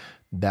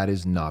 That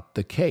is not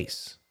the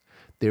case.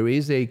 There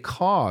is a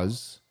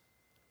cause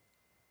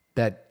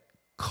that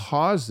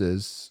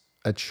causes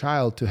a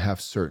child to have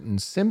certain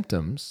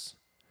symptoms,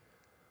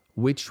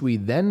 which we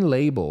then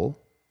label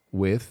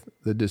with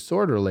the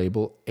disorder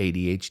label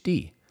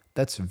ADHD.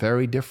 That's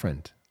very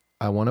different.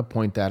 I want to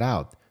point that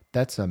out.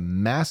 That's a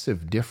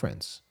massive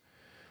difference.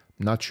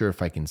 I'm not sure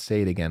if I can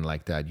say it again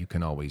like that. You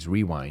can always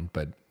rewind,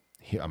 but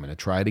here, I'm going to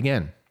try it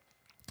again.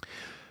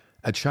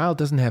 A child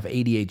doesn't have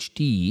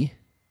ADHD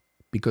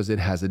because it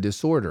has a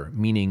disorder,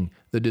 meaning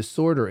the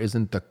disorder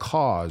isn't the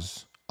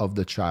cause of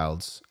the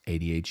child's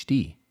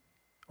ADHD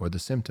or the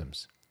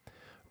symptoms.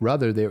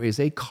 Rather, there is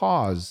a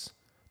cause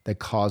that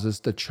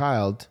causes the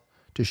child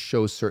to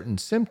show certain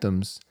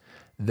symptoms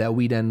that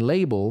we then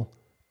label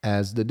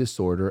as the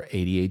disorder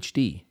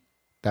ADHD.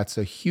 That's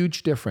a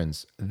huge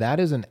difference. That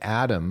is an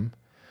atom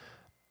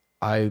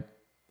I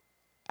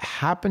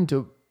happen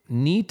to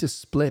need to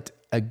split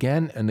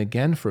again and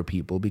again for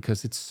people,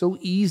 because it's so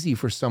easy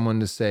for someone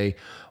to say,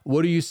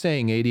 what are you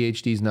saying?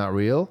 ADHD is not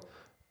real?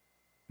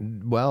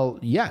 Well,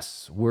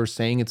 yes, we're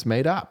saying it's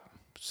made up.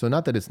 So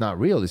not that it's not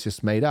real, it's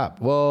just made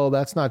up. Well,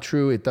 that's not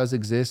true. It does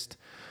exist.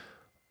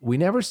 We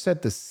never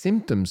said the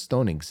symptoms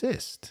don't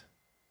exist,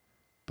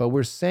 but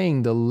we're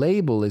saying the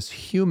label is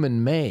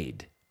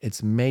human-made.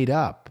 It's made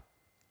up.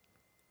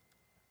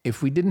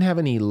 If we didn't have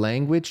any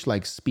language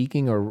like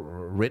speaking or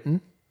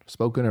written,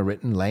 spoken or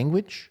written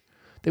language,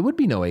 there would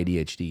be no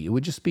ADHD. It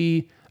would just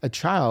be a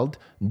child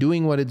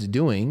doing what it's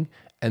doing,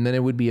 and then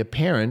it would be a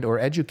parent or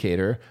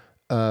educator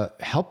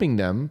helping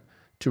them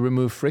to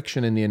remove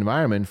friction in the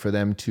environment for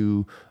them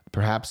to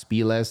perhaps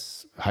be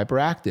less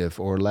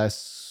hyperactive or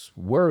less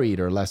worried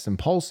or less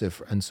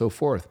impulsive and so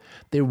forth.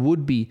 There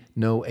would be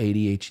no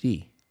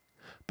ADHD.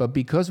 But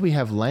because we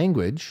have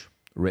language,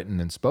 written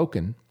and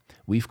spoken,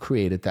 we've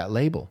created that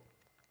label.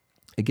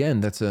 Again,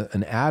 that's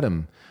an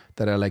atom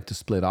that I like to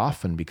split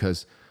often,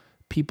 because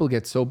people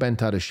get so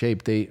bent out of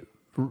shape.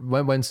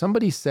 When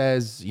somebody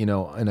says, in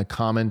a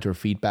comment or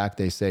feedback,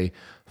 they say,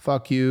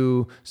 fuck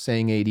you,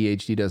 saying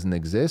ADHD doesn't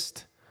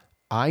exist,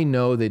 I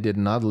know they did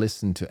not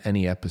listen to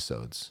any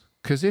episodes.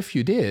 Because if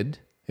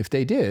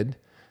they did,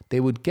 they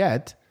would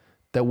get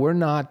that we're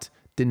not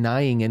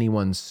denying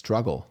anyone's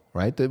struggle,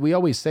 right? That we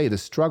always say the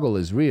struggle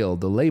is real,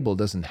 the label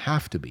doesn't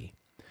have to be.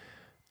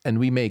 And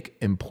we make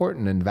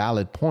important and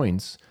valid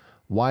points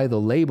why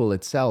the label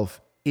itself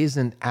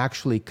isn't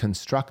actually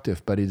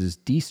constructive, but it is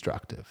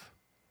destructive.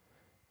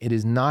 It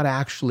is not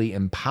actually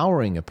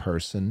empowering a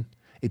person,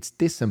 it's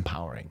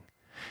disempowering.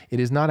 It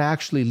is not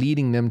actually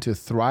leading them to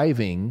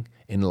thriving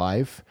in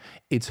life,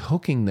 it's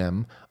hooking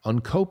them on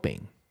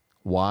coping.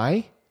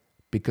 Why?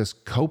 Because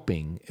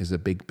coping is a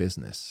big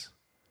business.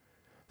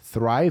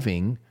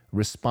 Thriving,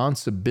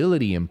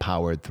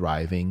 responsibility-empowered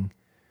thriving,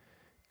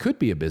 could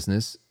be a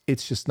business,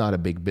 it's just not a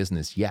big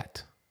business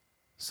yet.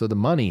 So the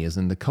money is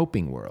in the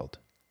coping world.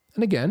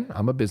 And again,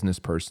 I'm a business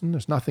person.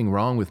 There's nothing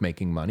wrong with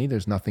making money.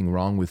 There's nothing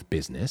wrong with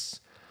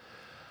business.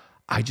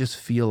 I just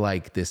feel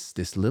like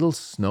this little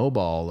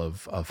snowball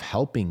of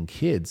helping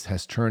kids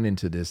has turned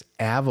into this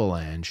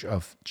avalanche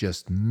of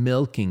just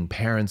milking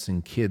parents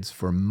and kids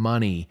for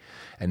money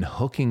and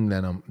hooking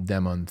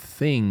them on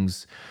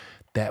things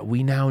that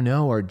we now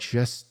know are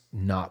just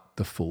not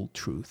the full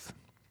truth.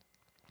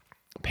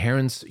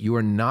 Parents, you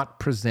are not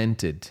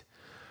presented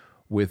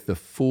with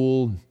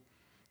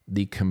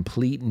the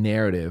complete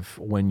narrative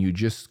when you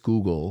just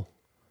Google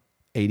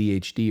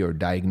ADHD or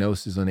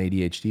diagnosis on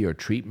ADHD or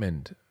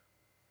treatment.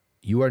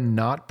 You are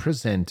not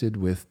presented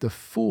with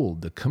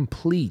the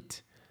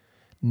complete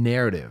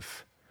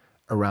narrative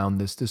around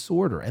this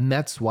disorder. And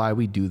that's why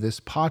we do this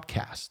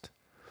podcast.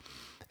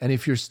 And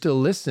if you're still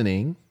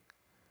listening,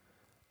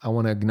 I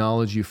want to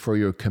acknowledge you for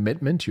your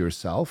commitment to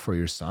yourself or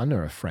your son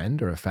or a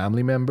friend or a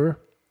family member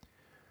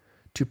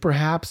to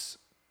perhaps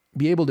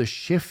be able to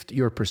shift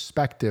your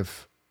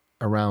perspective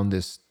around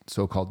this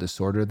so-called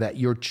disorder, that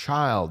your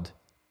child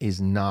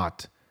is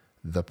not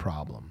the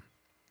problem.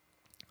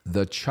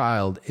 The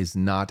child is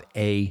not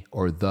a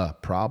or the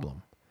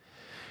problem.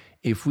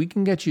 If we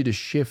can get you to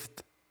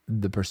shift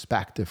the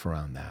perspective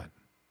around that,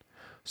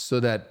 so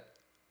that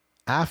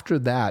after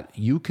that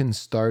you can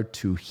start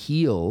to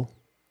heal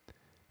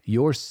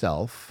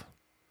yourself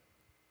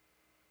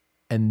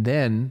and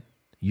then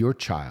your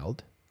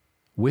child,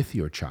 with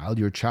your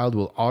child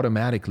will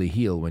automatically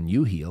heal when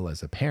you heal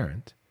as a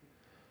parent.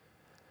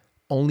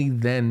 Only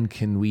then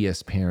can we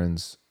as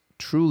parents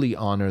truly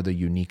honor the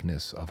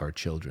uniqueness of our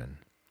children.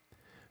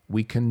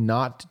 We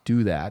cannot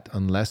do that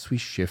unless we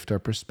shift our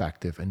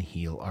perspective and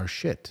heal our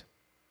shit.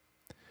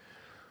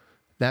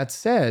 That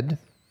said,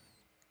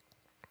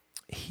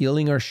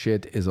 healing our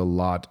shit is a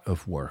lot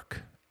of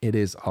work. It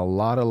is a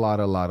lot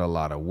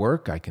of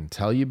work. I can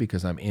tell you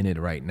because I'm in it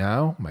right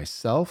now,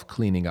 myself,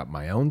 cleaning up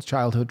my own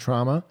childhood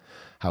trauma,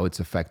 how it's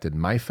affected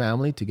my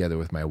family together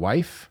with my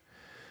wife.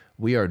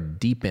 We are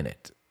deep in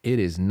it. It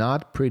is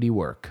not pretty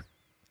work.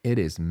 It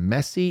is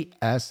messy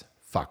as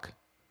fuck.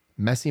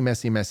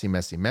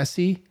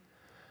 Messy.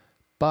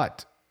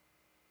 But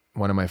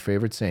one of my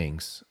favorite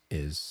sayings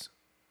is,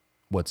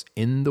 what's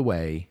in the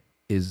way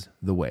is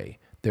the way.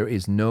 There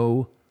is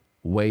no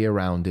way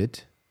around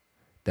it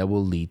that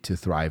will lead to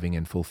thriving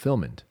and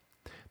fulfillment.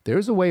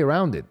 There's a way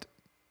around it.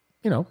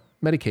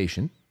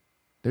 Medication.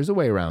 There's a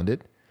way around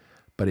it,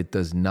 but it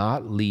does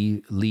not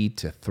lead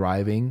to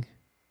thriving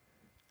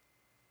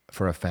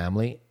for a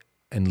family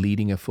and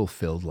leading a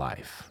fulfilled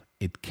life.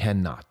 It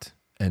cannot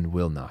and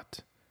will not.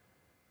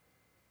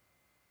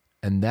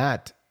 And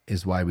that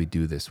is why we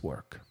do this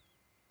work.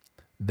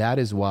 That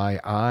is why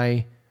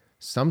I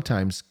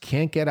sometimes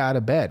can't get out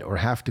of bed or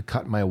have to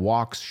cut my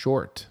walks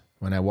short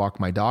when I walk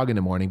my dog in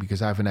the morning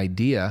because I have an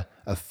idea,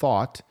 a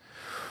thought,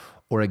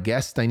 or a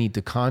guest I need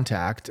to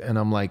contact, and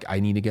I'm like, I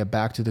need to get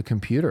back to the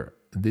computer.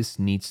 This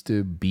needs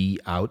to be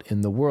out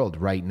in the world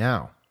right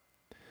now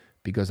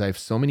because I have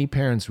so many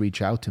parents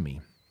reach out to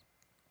me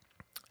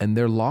and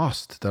they're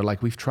lost. They're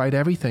like, we've tried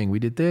everything. We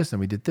did this and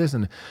we did this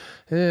and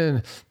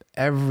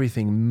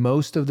everything.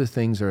 Most of the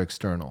things are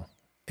external.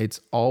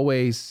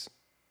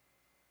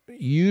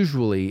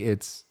 Usually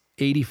it's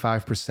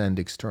 85%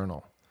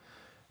 external.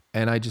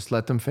 And I just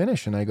let them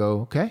finish and I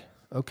go,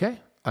 okay.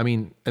 I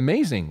mean,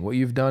 amazing. What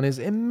you've done is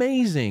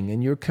amazing.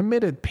 And you're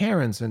committed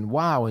parents and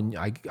wow. And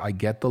I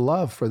get the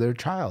love for their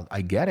child.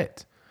 I get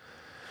it.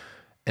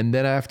 And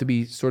then I have to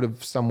be sort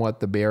of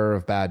somewhat the bearer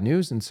of bad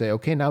news and say,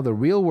 okay, now the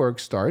real work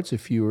starts.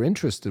 If you are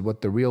interested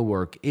what the real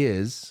work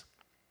is,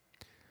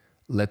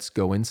 let's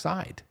go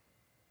inside.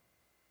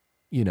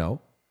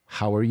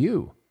 How are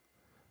you?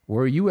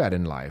 Where are you at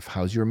in life?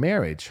 How's your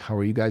marriage? How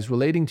are you guys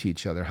relating to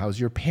each other? How's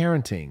your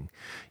parenting?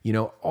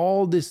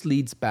 All this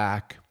leads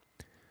back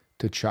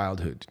to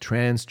childhood,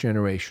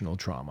 transgenerational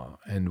trauma.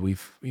 And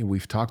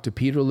we've talked to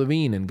Peter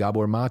Levine and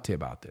Gabor Mate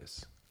about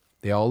this.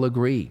 They all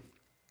agree.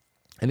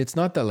 And it's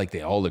not that like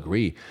they all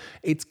agree.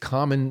 It's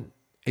common.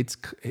 It's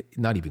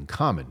not even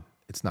common.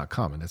 It's not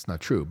common. That's not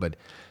true. But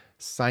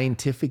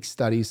scientific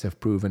studies have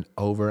proven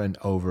over and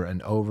over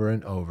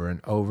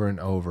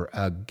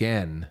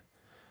again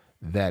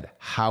that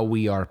how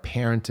we are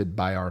parented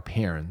by our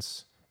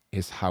parents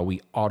is how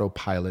we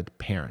autopilot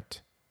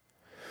parent.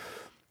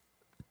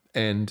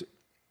 And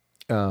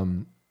I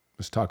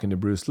was talking to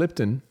Bruce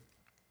Lipton,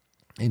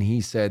 and he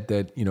said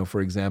that,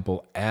 for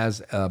example,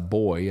 as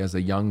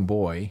a young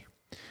boy,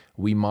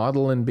 we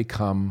model and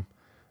become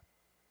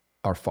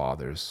our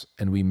fathers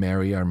and we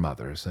marry our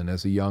mothers. And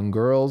as a young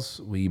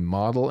girls, we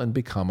model and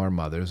become our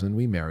mothers and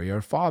we marry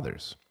our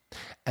fathers.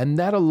 And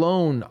that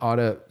alone ought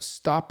to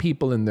stop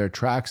people in their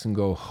tracks and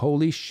go,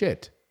 holy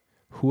shit,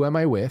 who am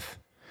I with?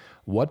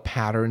 What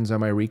patterns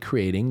am I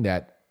recreating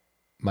that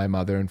my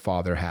mother and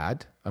father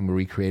had? I'm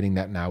recreating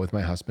that now with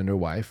my husband or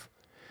wife.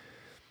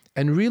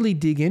 And really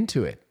dig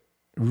into it.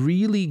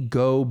 Really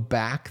go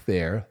back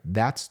there.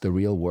 That's the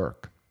real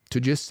work. To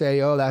just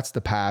say, oh, that's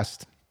the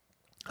past.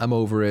 I'm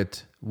over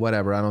it.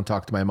 Whatever. I don't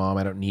talk to my mom.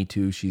 I don't need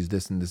to. She's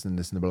this and this and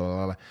this and blah,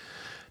 blah, blah.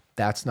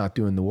 That's not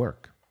doing the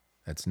work.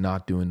 That's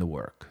not doing the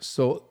work.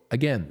 So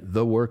again,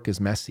 the work is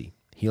messy.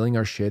 Healing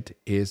our shit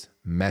is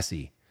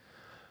messy.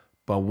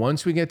 But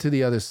once we get to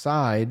the other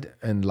side,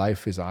 and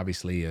life is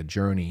obviously a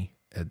journey,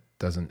 it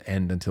doesn't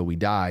end until we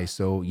die.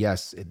 So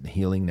yes,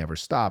 healing never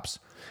stops.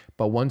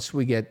 But once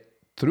we get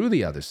through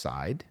the other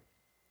side,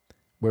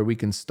 where we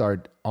can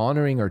start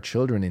honoring our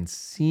children and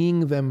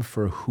seeing them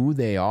for who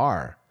they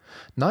are,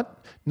 not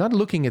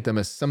looking at them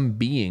as some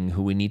being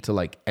who we need to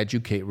like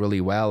educate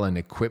really well and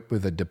equip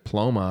with a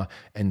diploma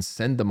and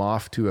send them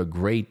off to a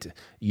great,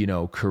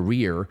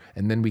 career,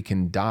 and then we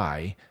can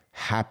die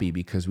happy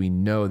because we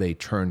know they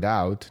turned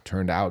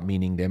out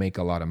meaning they make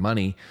a lot of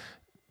money.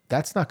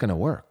 That's not going to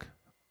work.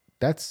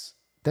 That's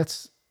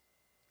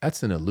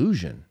an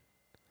illusion.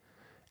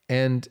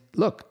 And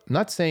look, I'm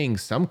not saying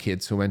some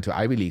kids who went to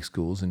Ivy League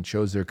schools and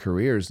chose their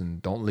careers and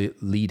don't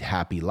lead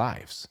happy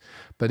lives.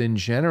 But in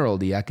general,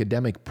 the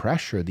academic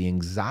pressure, the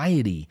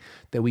anxiety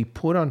that we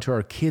put onto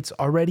our kids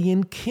already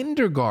in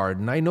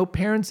kindergarten. I know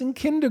parents in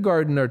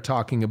kindergarten are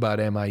talking about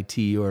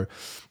MIT or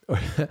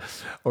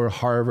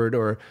Harvard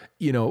or,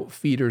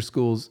 feeder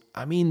schools.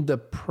 I mean, the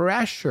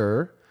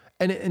pressure.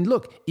 And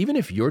look, even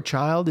if your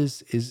child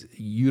is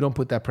you don't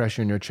put that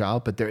pressure on your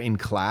child, but they're in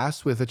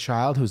class with a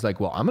child who's like,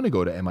 well, I'm going to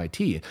go to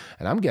MIT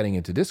and I'm getting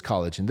into this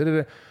college and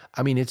da-da-da.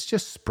 I mean, it's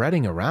just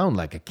spreading around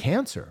like a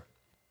cancer.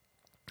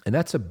 And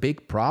that's a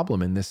big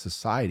problem in this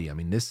society. I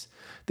mean, this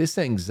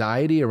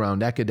anxiety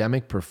around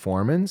academic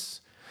performance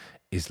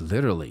is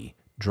literally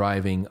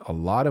driving a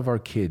lot of our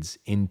kids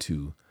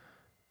into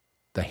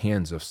the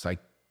hands of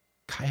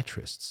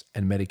psychiatrists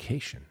and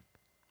medication.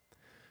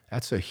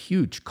 That's a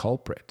huge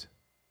culprit.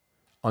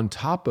 On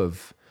top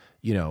of,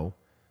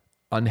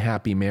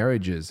 unhappy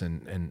marriages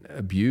and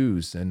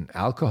abuse and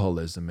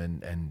alcoholism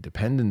and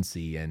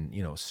dependency and,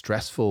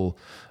 stressful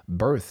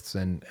births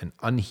and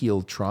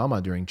unhealed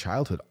trauma during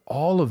childhood,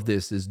 all of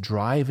this is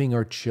driving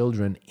our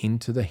children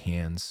into the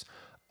hands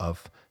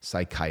of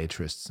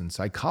psychiatrists and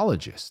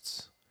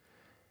psychologists.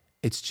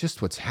 It's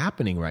just what's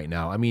happening right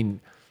now. I mean,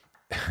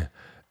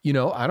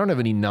 I don't have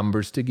any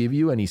numbers to give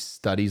you, any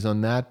studies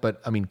on that,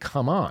 but I mean,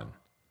 come on.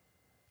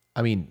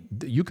 I mean,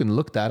 you can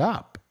look that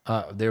up.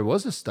 There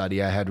was a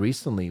study I had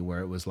recently where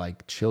it was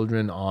like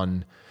children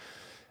on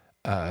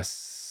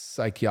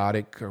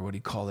psychotic, or what do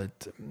you call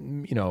it,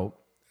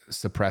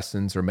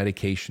 suppressants or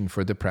medication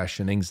for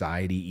depression,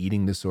 anxiety,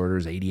 eating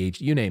disorders,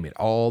 ADHD, you name it,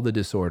 all the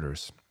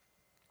disorders.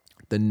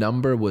 The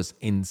number was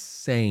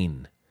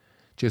insane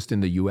just in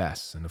the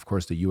US. And of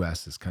course, the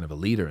US is kind of a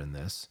leader in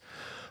this.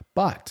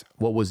 But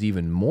what was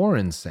even more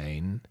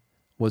insane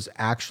was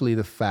actually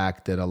the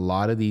fact that a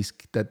lot of these,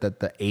 that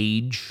the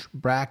age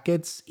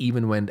brackets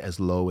even went as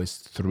low as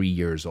 3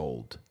 years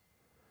old.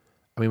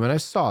 I mean, when I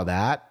saw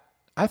that,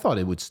 I thought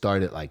it would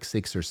start at like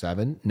 6 or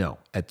 7. No,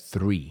 at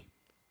 3.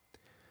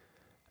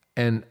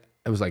 And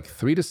it was like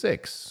 3 to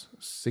 6,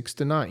 6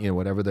 to 9,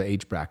 whatever the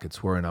age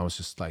brackets were. And I was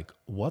just like,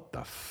 what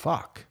the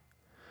fuck?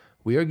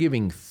 We are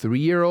giving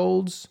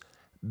 3-year-olds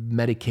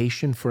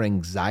medication for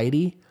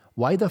anxiety.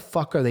 Why the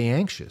fuck are they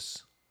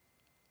anxious?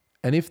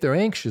 And if they're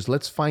anxious,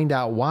 let's find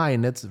out why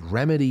and let's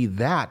remedy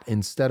that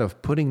instead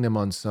of putting them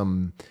on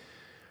some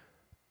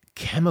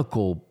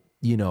chemical,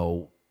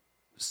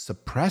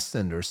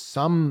 suppressant or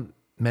some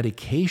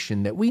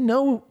medication that we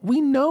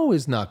know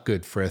is not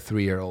good for a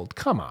 3-year-old.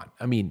 Come on.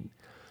 I mean,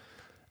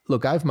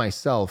 look, I've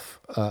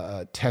myself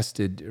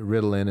tested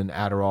Ritalin and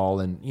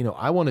Adderall, and,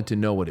 I wanted to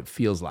know what it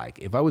feels like.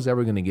 If I was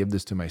ever going to give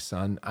this to my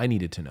son, I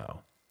needed to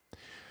know.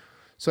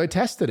 So I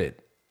tested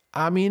it.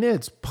 I mean,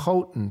 it's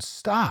potent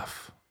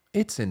stuff.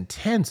 It's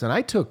intense. And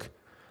I took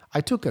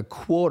a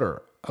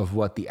quarter of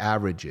what the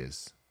average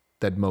is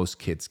that most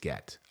kids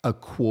get. A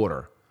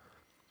quarter.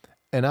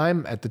 And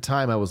at the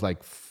time I was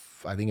like,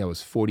 I think I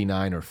was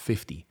 49 or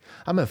 50.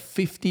 I'm a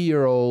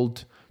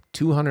 50-year-old,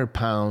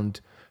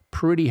 200-pound,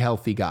 pretty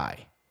healthy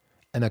guy.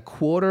 And a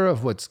quarter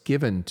of what's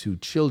given to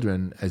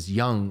children as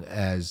young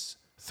as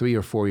 3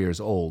 or 4 years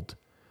old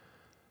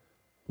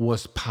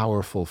was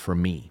powerful for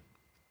me.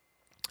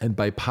 And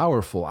by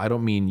powerful, I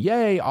don't mean,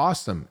 yay,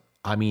 awesome.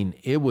 I mean,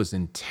 it was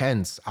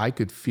intense. I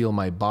could feel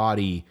my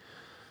body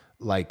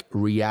like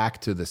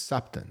react to the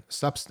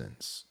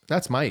substance.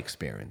 That's my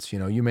experience.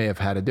 You may have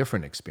had a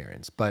different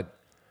experience, but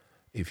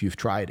if you've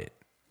tried it.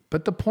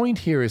 But the point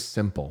here is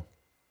simple.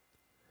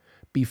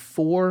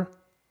 Before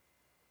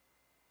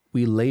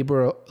we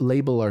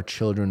label our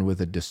children with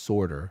a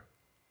disorder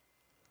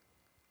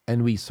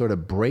and we sort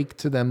of break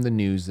to them the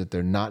news that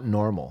they're not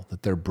normal,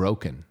 that they're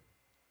broken.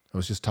 I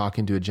was just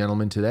talking to a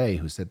gentleman today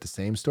who said the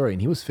same story,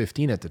 and he was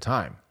 15 at the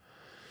time.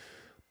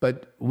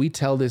 But we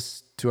tell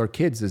this to our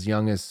kids as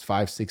young as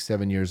 5, 6,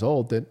 7 years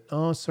old that,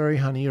 oh, sorry,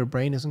 honey, your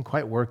brain isn't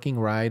quite working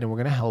right, and we're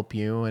going to help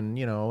you. And,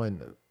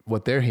 and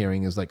what they're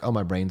hearing is like, oh,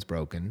 my brain's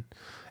broken.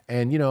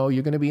 And, you're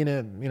going to be in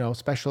a,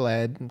 special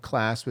ed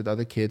class with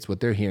other kids. What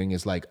they're hearing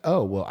is like,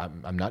 oh, well,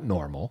 I'm not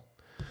normal.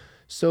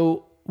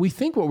 So we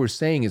think what we're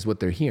saying is what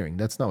they're hearing.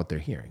 That's not what they're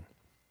hearing.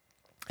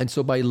 And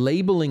so by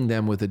labeling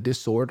them with a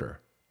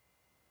disorder,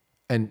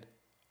 and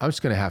I'm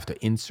just going to have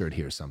to insert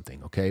here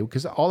something, okay?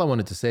 Because all I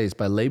wanted to say is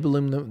by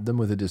labeling them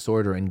with a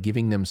disorder and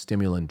giving them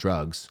stimulant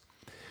drugs,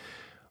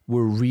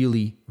 we're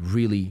really,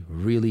 really,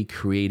 really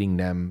creating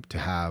them to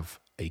have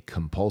a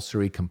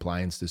compulsory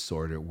compliance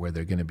disorder where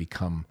they're going to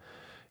become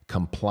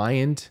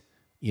compliant,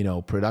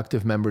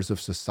 productive members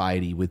of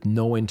society with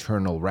no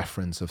internal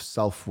reference of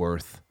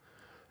self-worth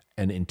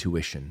and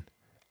intuition.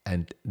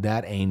 And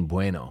that ain't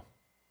bueno,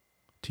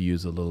 to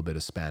use a little bit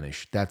of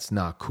Spanish. That's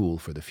not cool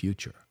for the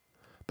future.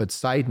 But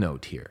side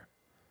note,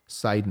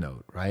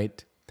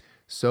 right?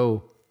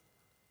 So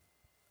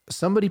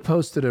somebody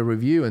posted a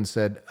review and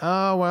said,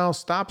 oh, well,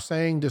 stop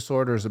saying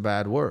disorder is a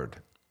bad word.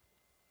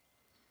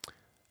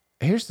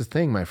 Here's the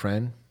thing, my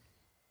friend.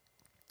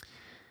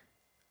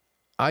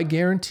 I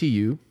guarantee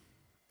you,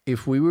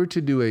 if we were to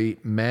do a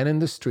man in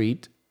the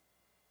street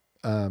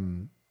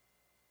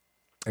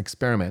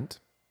experiment,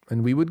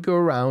 and we would go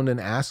around and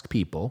ask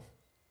people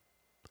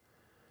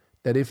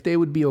that if they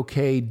would be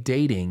okay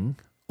dating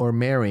or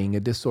marrying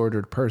a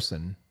disordered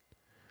person,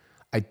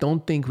 I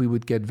don't think we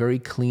would get very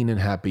clean and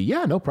happy.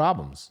 Yeah, no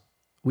problems.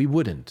 We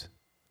wouldn't.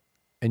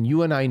 And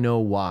you and I know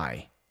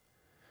why.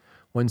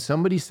 When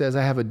somebody says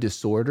I have a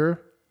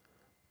disorder,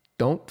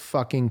 don't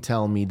fucking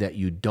tell me that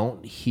you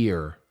don't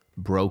hear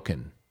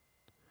broken.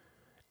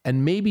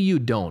 And maybe you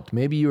don't.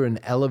 Maybe you're an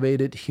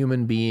elevated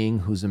human being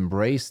who's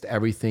embraced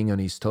everything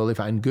and he's totally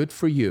fine. Good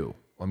for you.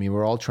 I mean,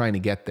 we're all trying to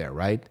get there,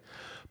 right?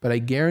 But I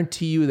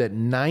guarantee you that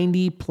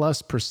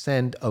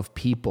 90+% of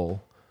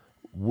people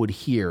would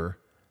hear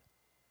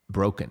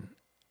broken.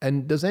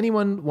 And does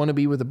anyone want to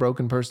be with a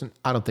broken person?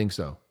 I don't think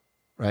so.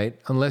 right?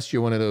 Unless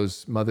you're one of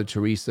those Mother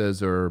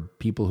Teresas or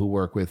people who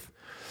work with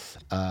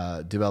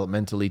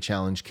developmentally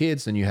challenged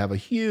kids, and you have a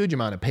huge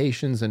amount of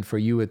patience, and for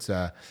you it's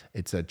a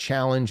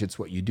challenge, it's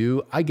what you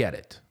do. I get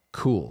it.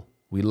 Cool.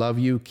 We love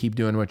you. Keep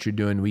doing what you're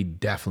doing. We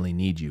definitely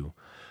need you.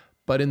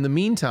 But in the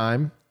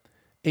meantime,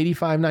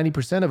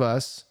 85-90% of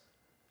us,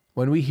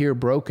 when we hear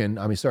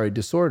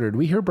disordered,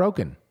 we hear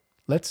broken.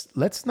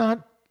 Let's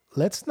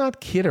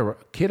not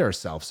kid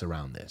ourselves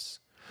around this.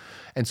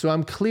 And so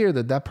I'm clear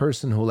that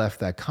person who left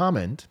that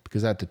comment,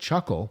 because I had to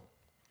chuckle,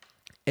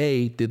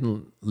 A,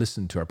 didn't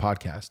listen to our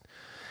podcast,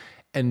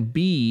 and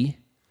B,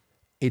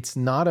 it's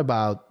not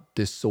about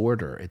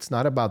disorder. It's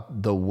not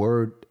about the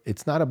word.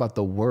 It's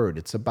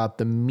about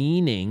the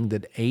meaning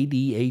that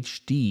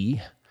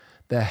ADHD,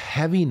 the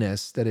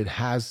heaviness that it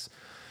has,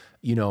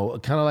 kind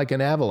of like an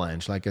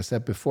avalanche, like I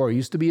said before. It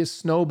used to be a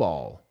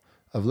snowball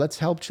of let's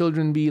help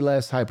children be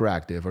less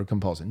hyperactive or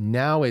compulsive.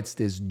 Now it's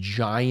this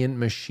giant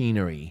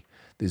machinery,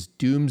 this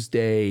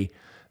doomsday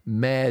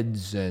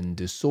meds and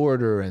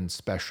disorder and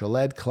special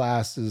ed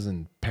classes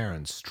and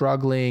parents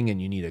struggling,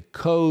 and you need a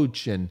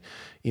coach, and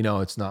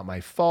it's not my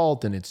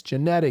fault, and it's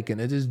genetic, and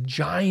this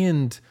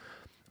giant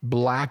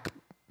black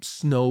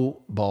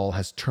snowball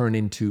has turned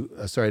into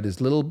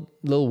this little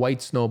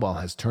white snowball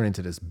has turned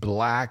into this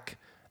black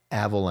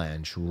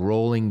avalanche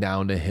rolling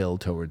down the hill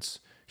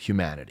towards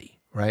humanity,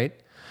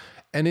 right?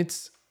 And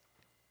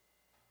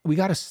we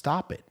got to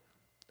stop it.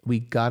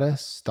 We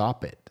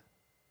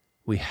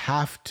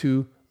have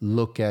to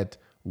look at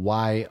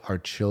why our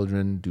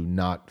children do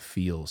not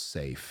feel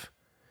safe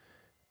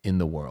in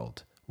the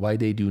world, why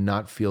they do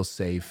not feel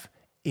safe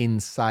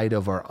inside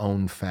of our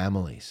own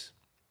families.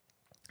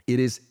 It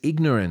is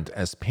ignorant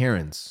as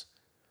parents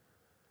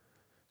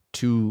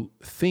to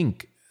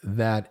think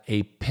that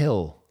a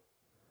pill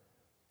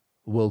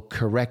will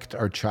correct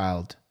our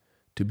child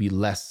to be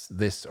less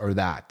this or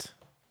that,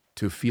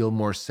 to feel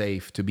more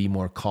safe, to be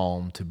more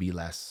calm, to be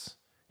less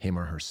him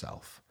or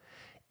herself.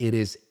 It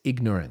is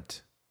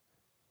ignorant.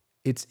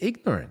 It's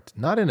ignorant,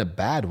 not in a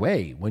bad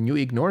way. When you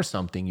ignore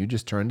something, you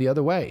just turn the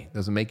other way. It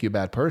doesn't make you a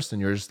bad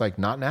person. You're just like,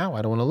 not now.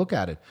 I don't want to look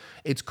at it.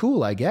 It's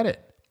cool. I get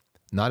it.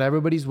 Not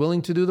everybody's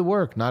willing to do the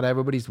work. Not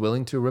everybody's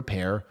willing to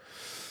repair,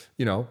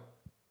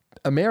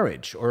 a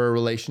marriage or a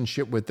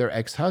relationship with their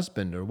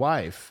ex-husband or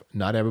wife.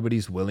 Not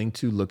everybody's willing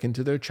to look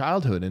into their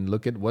childhood and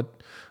look at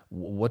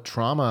what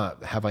trauma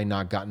have I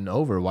not gotten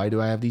over? Why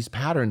do I have these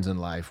patterns in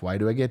life? Why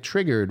do I get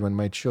triggered when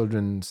my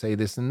children say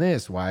this and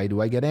this? Why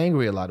do I get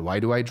angry a lot? Why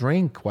do I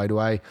drink? Why do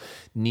I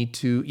need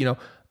to,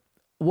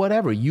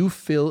 whatever, you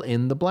fill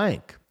in the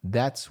blank.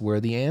 That's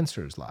where the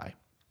answers lie.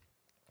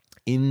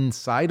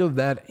 Inside of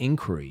that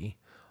inquiry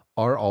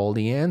are all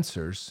the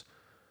answers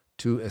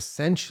to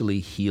essentially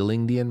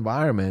healing the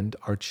environment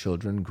our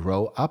children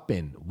grow up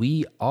in.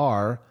 We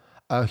are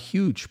a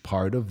huge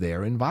part of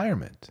their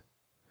environment.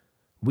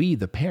 We,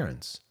 the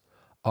parents,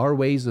 our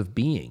ways of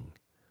being,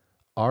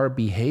 our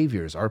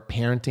behaviors, our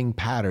parenting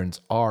patterns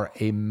are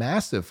a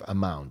massive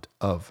amount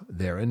of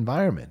their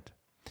environment.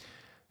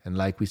 And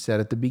like we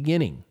said at the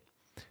beginning,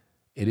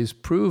 it is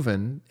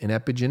proven in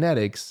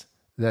epigenetics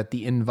that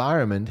the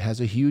environment has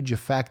a huge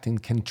effect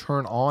and can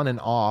turn on and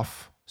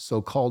off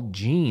so-called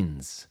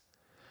genes.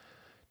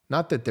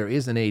 Not that there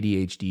is an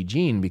ADHD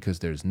gene, because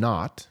there's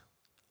not,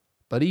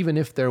 but even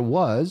if there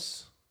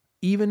was,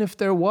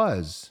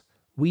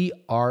 we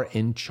are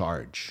in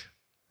charge.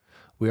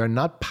 We are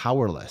not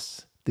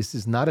powerless. This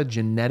is not a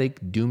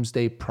genetic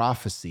doomsday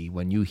prophecy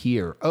when you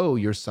hear, oh,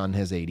 your son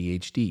has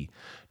ADHD.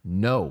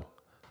 No,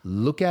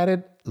 look at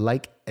it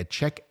like a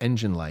check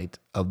engine light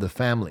of the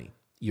family.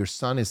 Your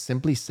son is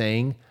simply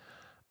saying,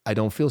 I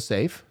don't feel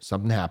safe.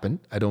 Something happened.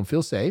 I don't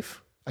feel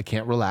safe. I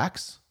can't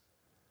relax.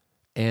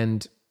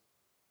 And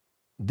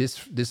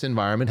this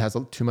environment has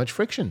too much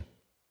friction.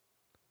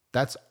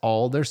 That's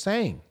all they're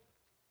saying.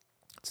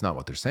 It's not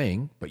what they're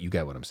saying, but you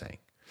get what I'm saying.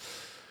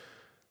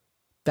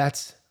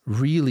 That's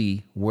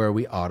really where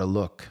we ought to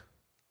look.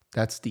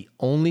 That's the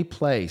only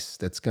place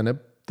that's going to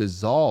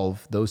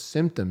dissolve those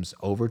symptoms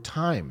over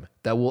time,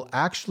 that will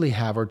actually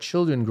have our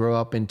children grow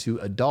up into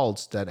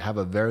adults that have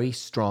a very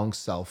strong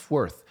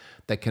self-worth,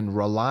 that can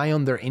rely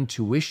on their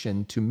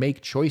intuition to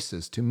make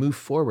choices, to move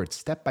forward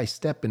step by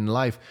step in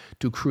life,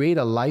 to create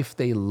a life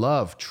they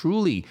love,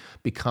 truly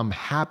become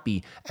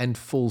happy and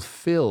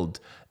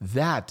fulfilled.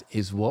 That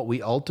is what we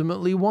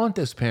ultimately want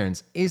as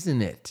parents,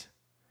 isn't it?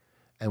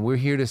 And we're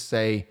here to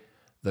say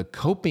the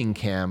coping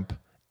camp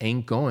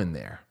ain't going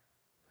there.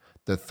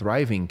 The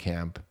thriving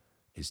camp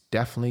is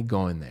definitely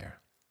going there.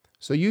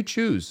 So you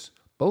choose.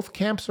 Both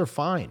camps are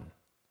fine.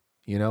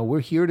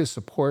 We're here to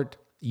support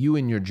you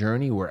in your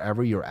journey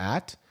wherever you're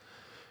at.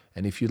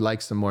 And if you'd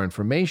like some more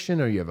information,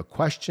 or you have a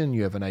question,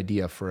 you have an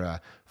idea for a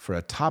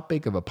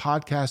topic of a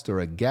podcast or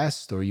a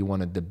guest, or you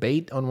want to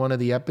debate on one of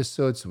the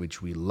episodes,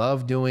 which we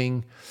love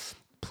doing,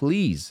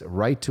 please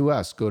write to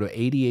us. Go to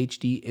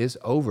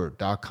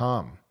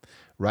ADHDisover.com.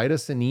 Write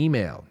us an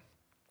email.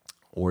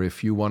 Or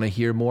if you want to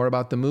hear more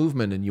about the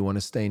movement and you want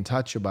to stay in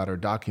touch about our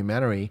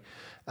documentary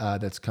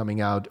that's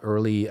coming out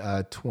early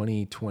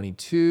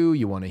 2022,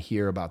 you want to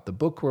hear about the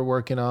book we're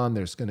working on,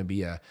 there's going to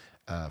be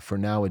for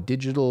now a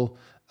digital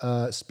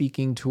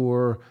speaking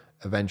tour,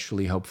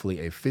 eventually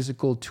hopefully a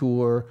physical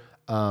tour.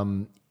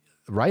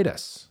 Write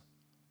us,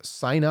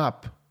 sign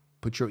up,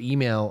 put your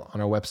email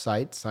on our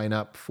website, sign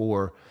up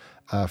for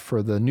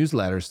the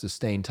newsletters to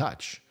stay in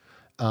touch.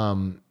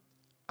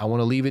 I want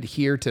to leave it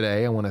here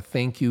today. I want to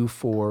thank you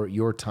for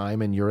your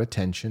time and your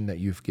attention that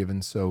you've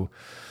given so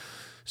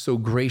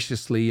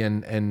graciously,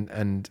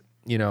 and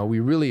we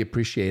really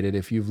appreciate it.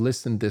 If you've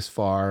listened this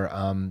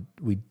far,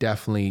 we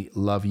definitely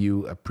love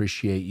you,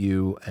 appreciate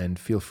you, and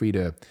feel free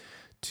to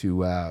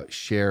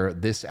share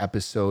this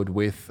episode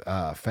with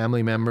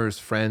family members,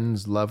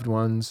 friends, loved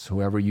ones,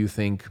 whoever you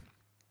think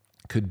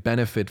could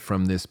benefit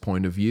from this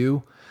point of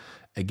view.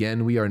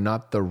 Again, we are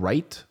not the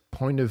right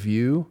point of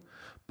view,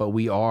 but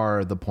we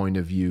are the point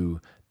of view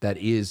that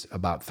is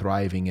about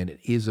thriving, and it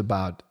is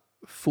about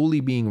fully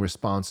being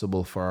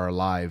responsible for our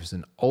lives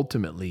and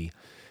ultimately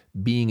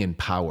being in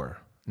power,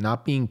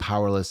 not being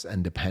powerless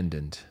and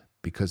dependent,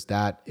 because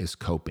that is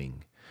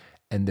coping.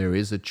 And there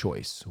is a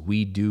choice.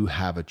 We do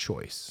have a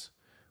choice.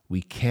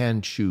 We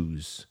can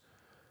choose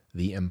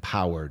the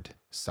empowered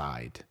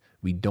side.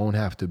 We don't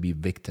have to be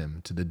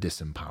victim to the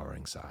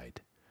disempowering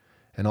side.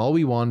 And all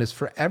we want is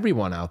for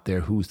everyone out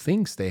there who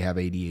thinks they have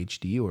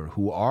ADHD or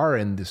who are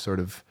in this sort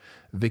of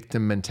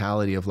victim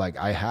mentality of like,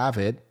 I have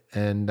it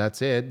and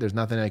that's it, there's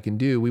nothing I can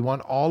do. We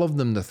want all of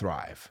them to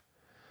thrive.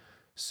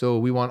 So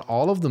we want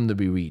all of them to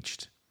be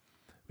reached.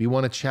 We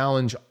want to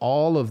challenge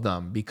all of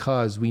them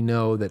because we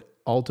know that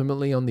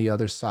ultimately on the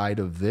other side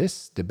of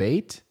this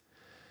debate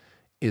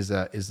is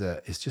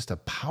just a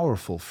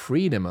powerful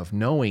freedom of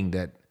knowing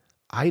that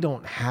I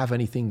don't have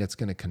anything that's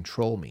going to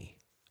control me.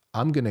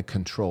 I'm going to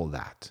control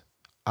that.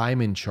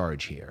 I'm in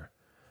charge here.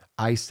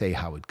 I say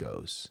how it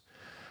goes.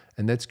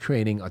 And that's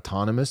creating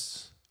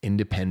autonomous,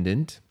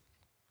 independent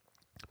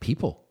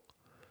people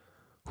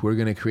who are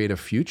going to create a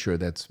future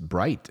that's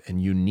bright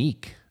and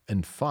unique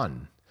and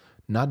fun,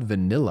 not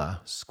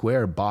vanilla,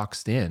 square,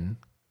 boxed in,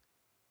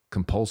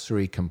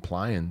 compulsory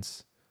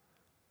compliance,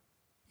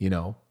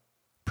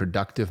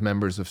 productive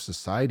members of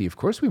society. Of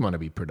course we want to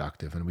be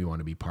productive and we want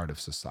to be part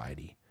of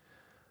society,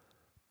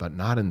 but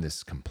not in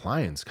this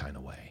compliance kind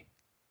of way.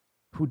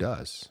 Who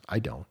does? I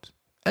don't.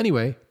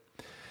 Anyway,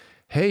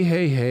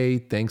 hey,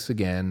 thanks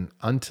again.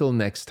 Until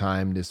next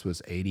time, this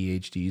was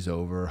ADHD's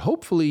Over.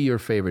 Hopefully your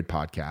favorite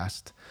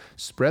podcast.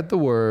 Spread the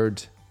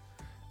word.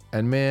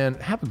 And man,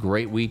 have a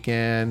great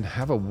weekend.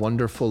 Have a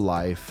wonderful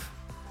life.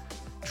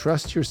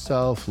 Trust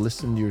yourself.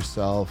 Listen to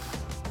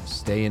yourself.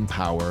 Stay in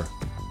power.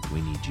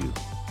 We need you.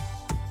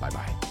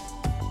 Bye-bye.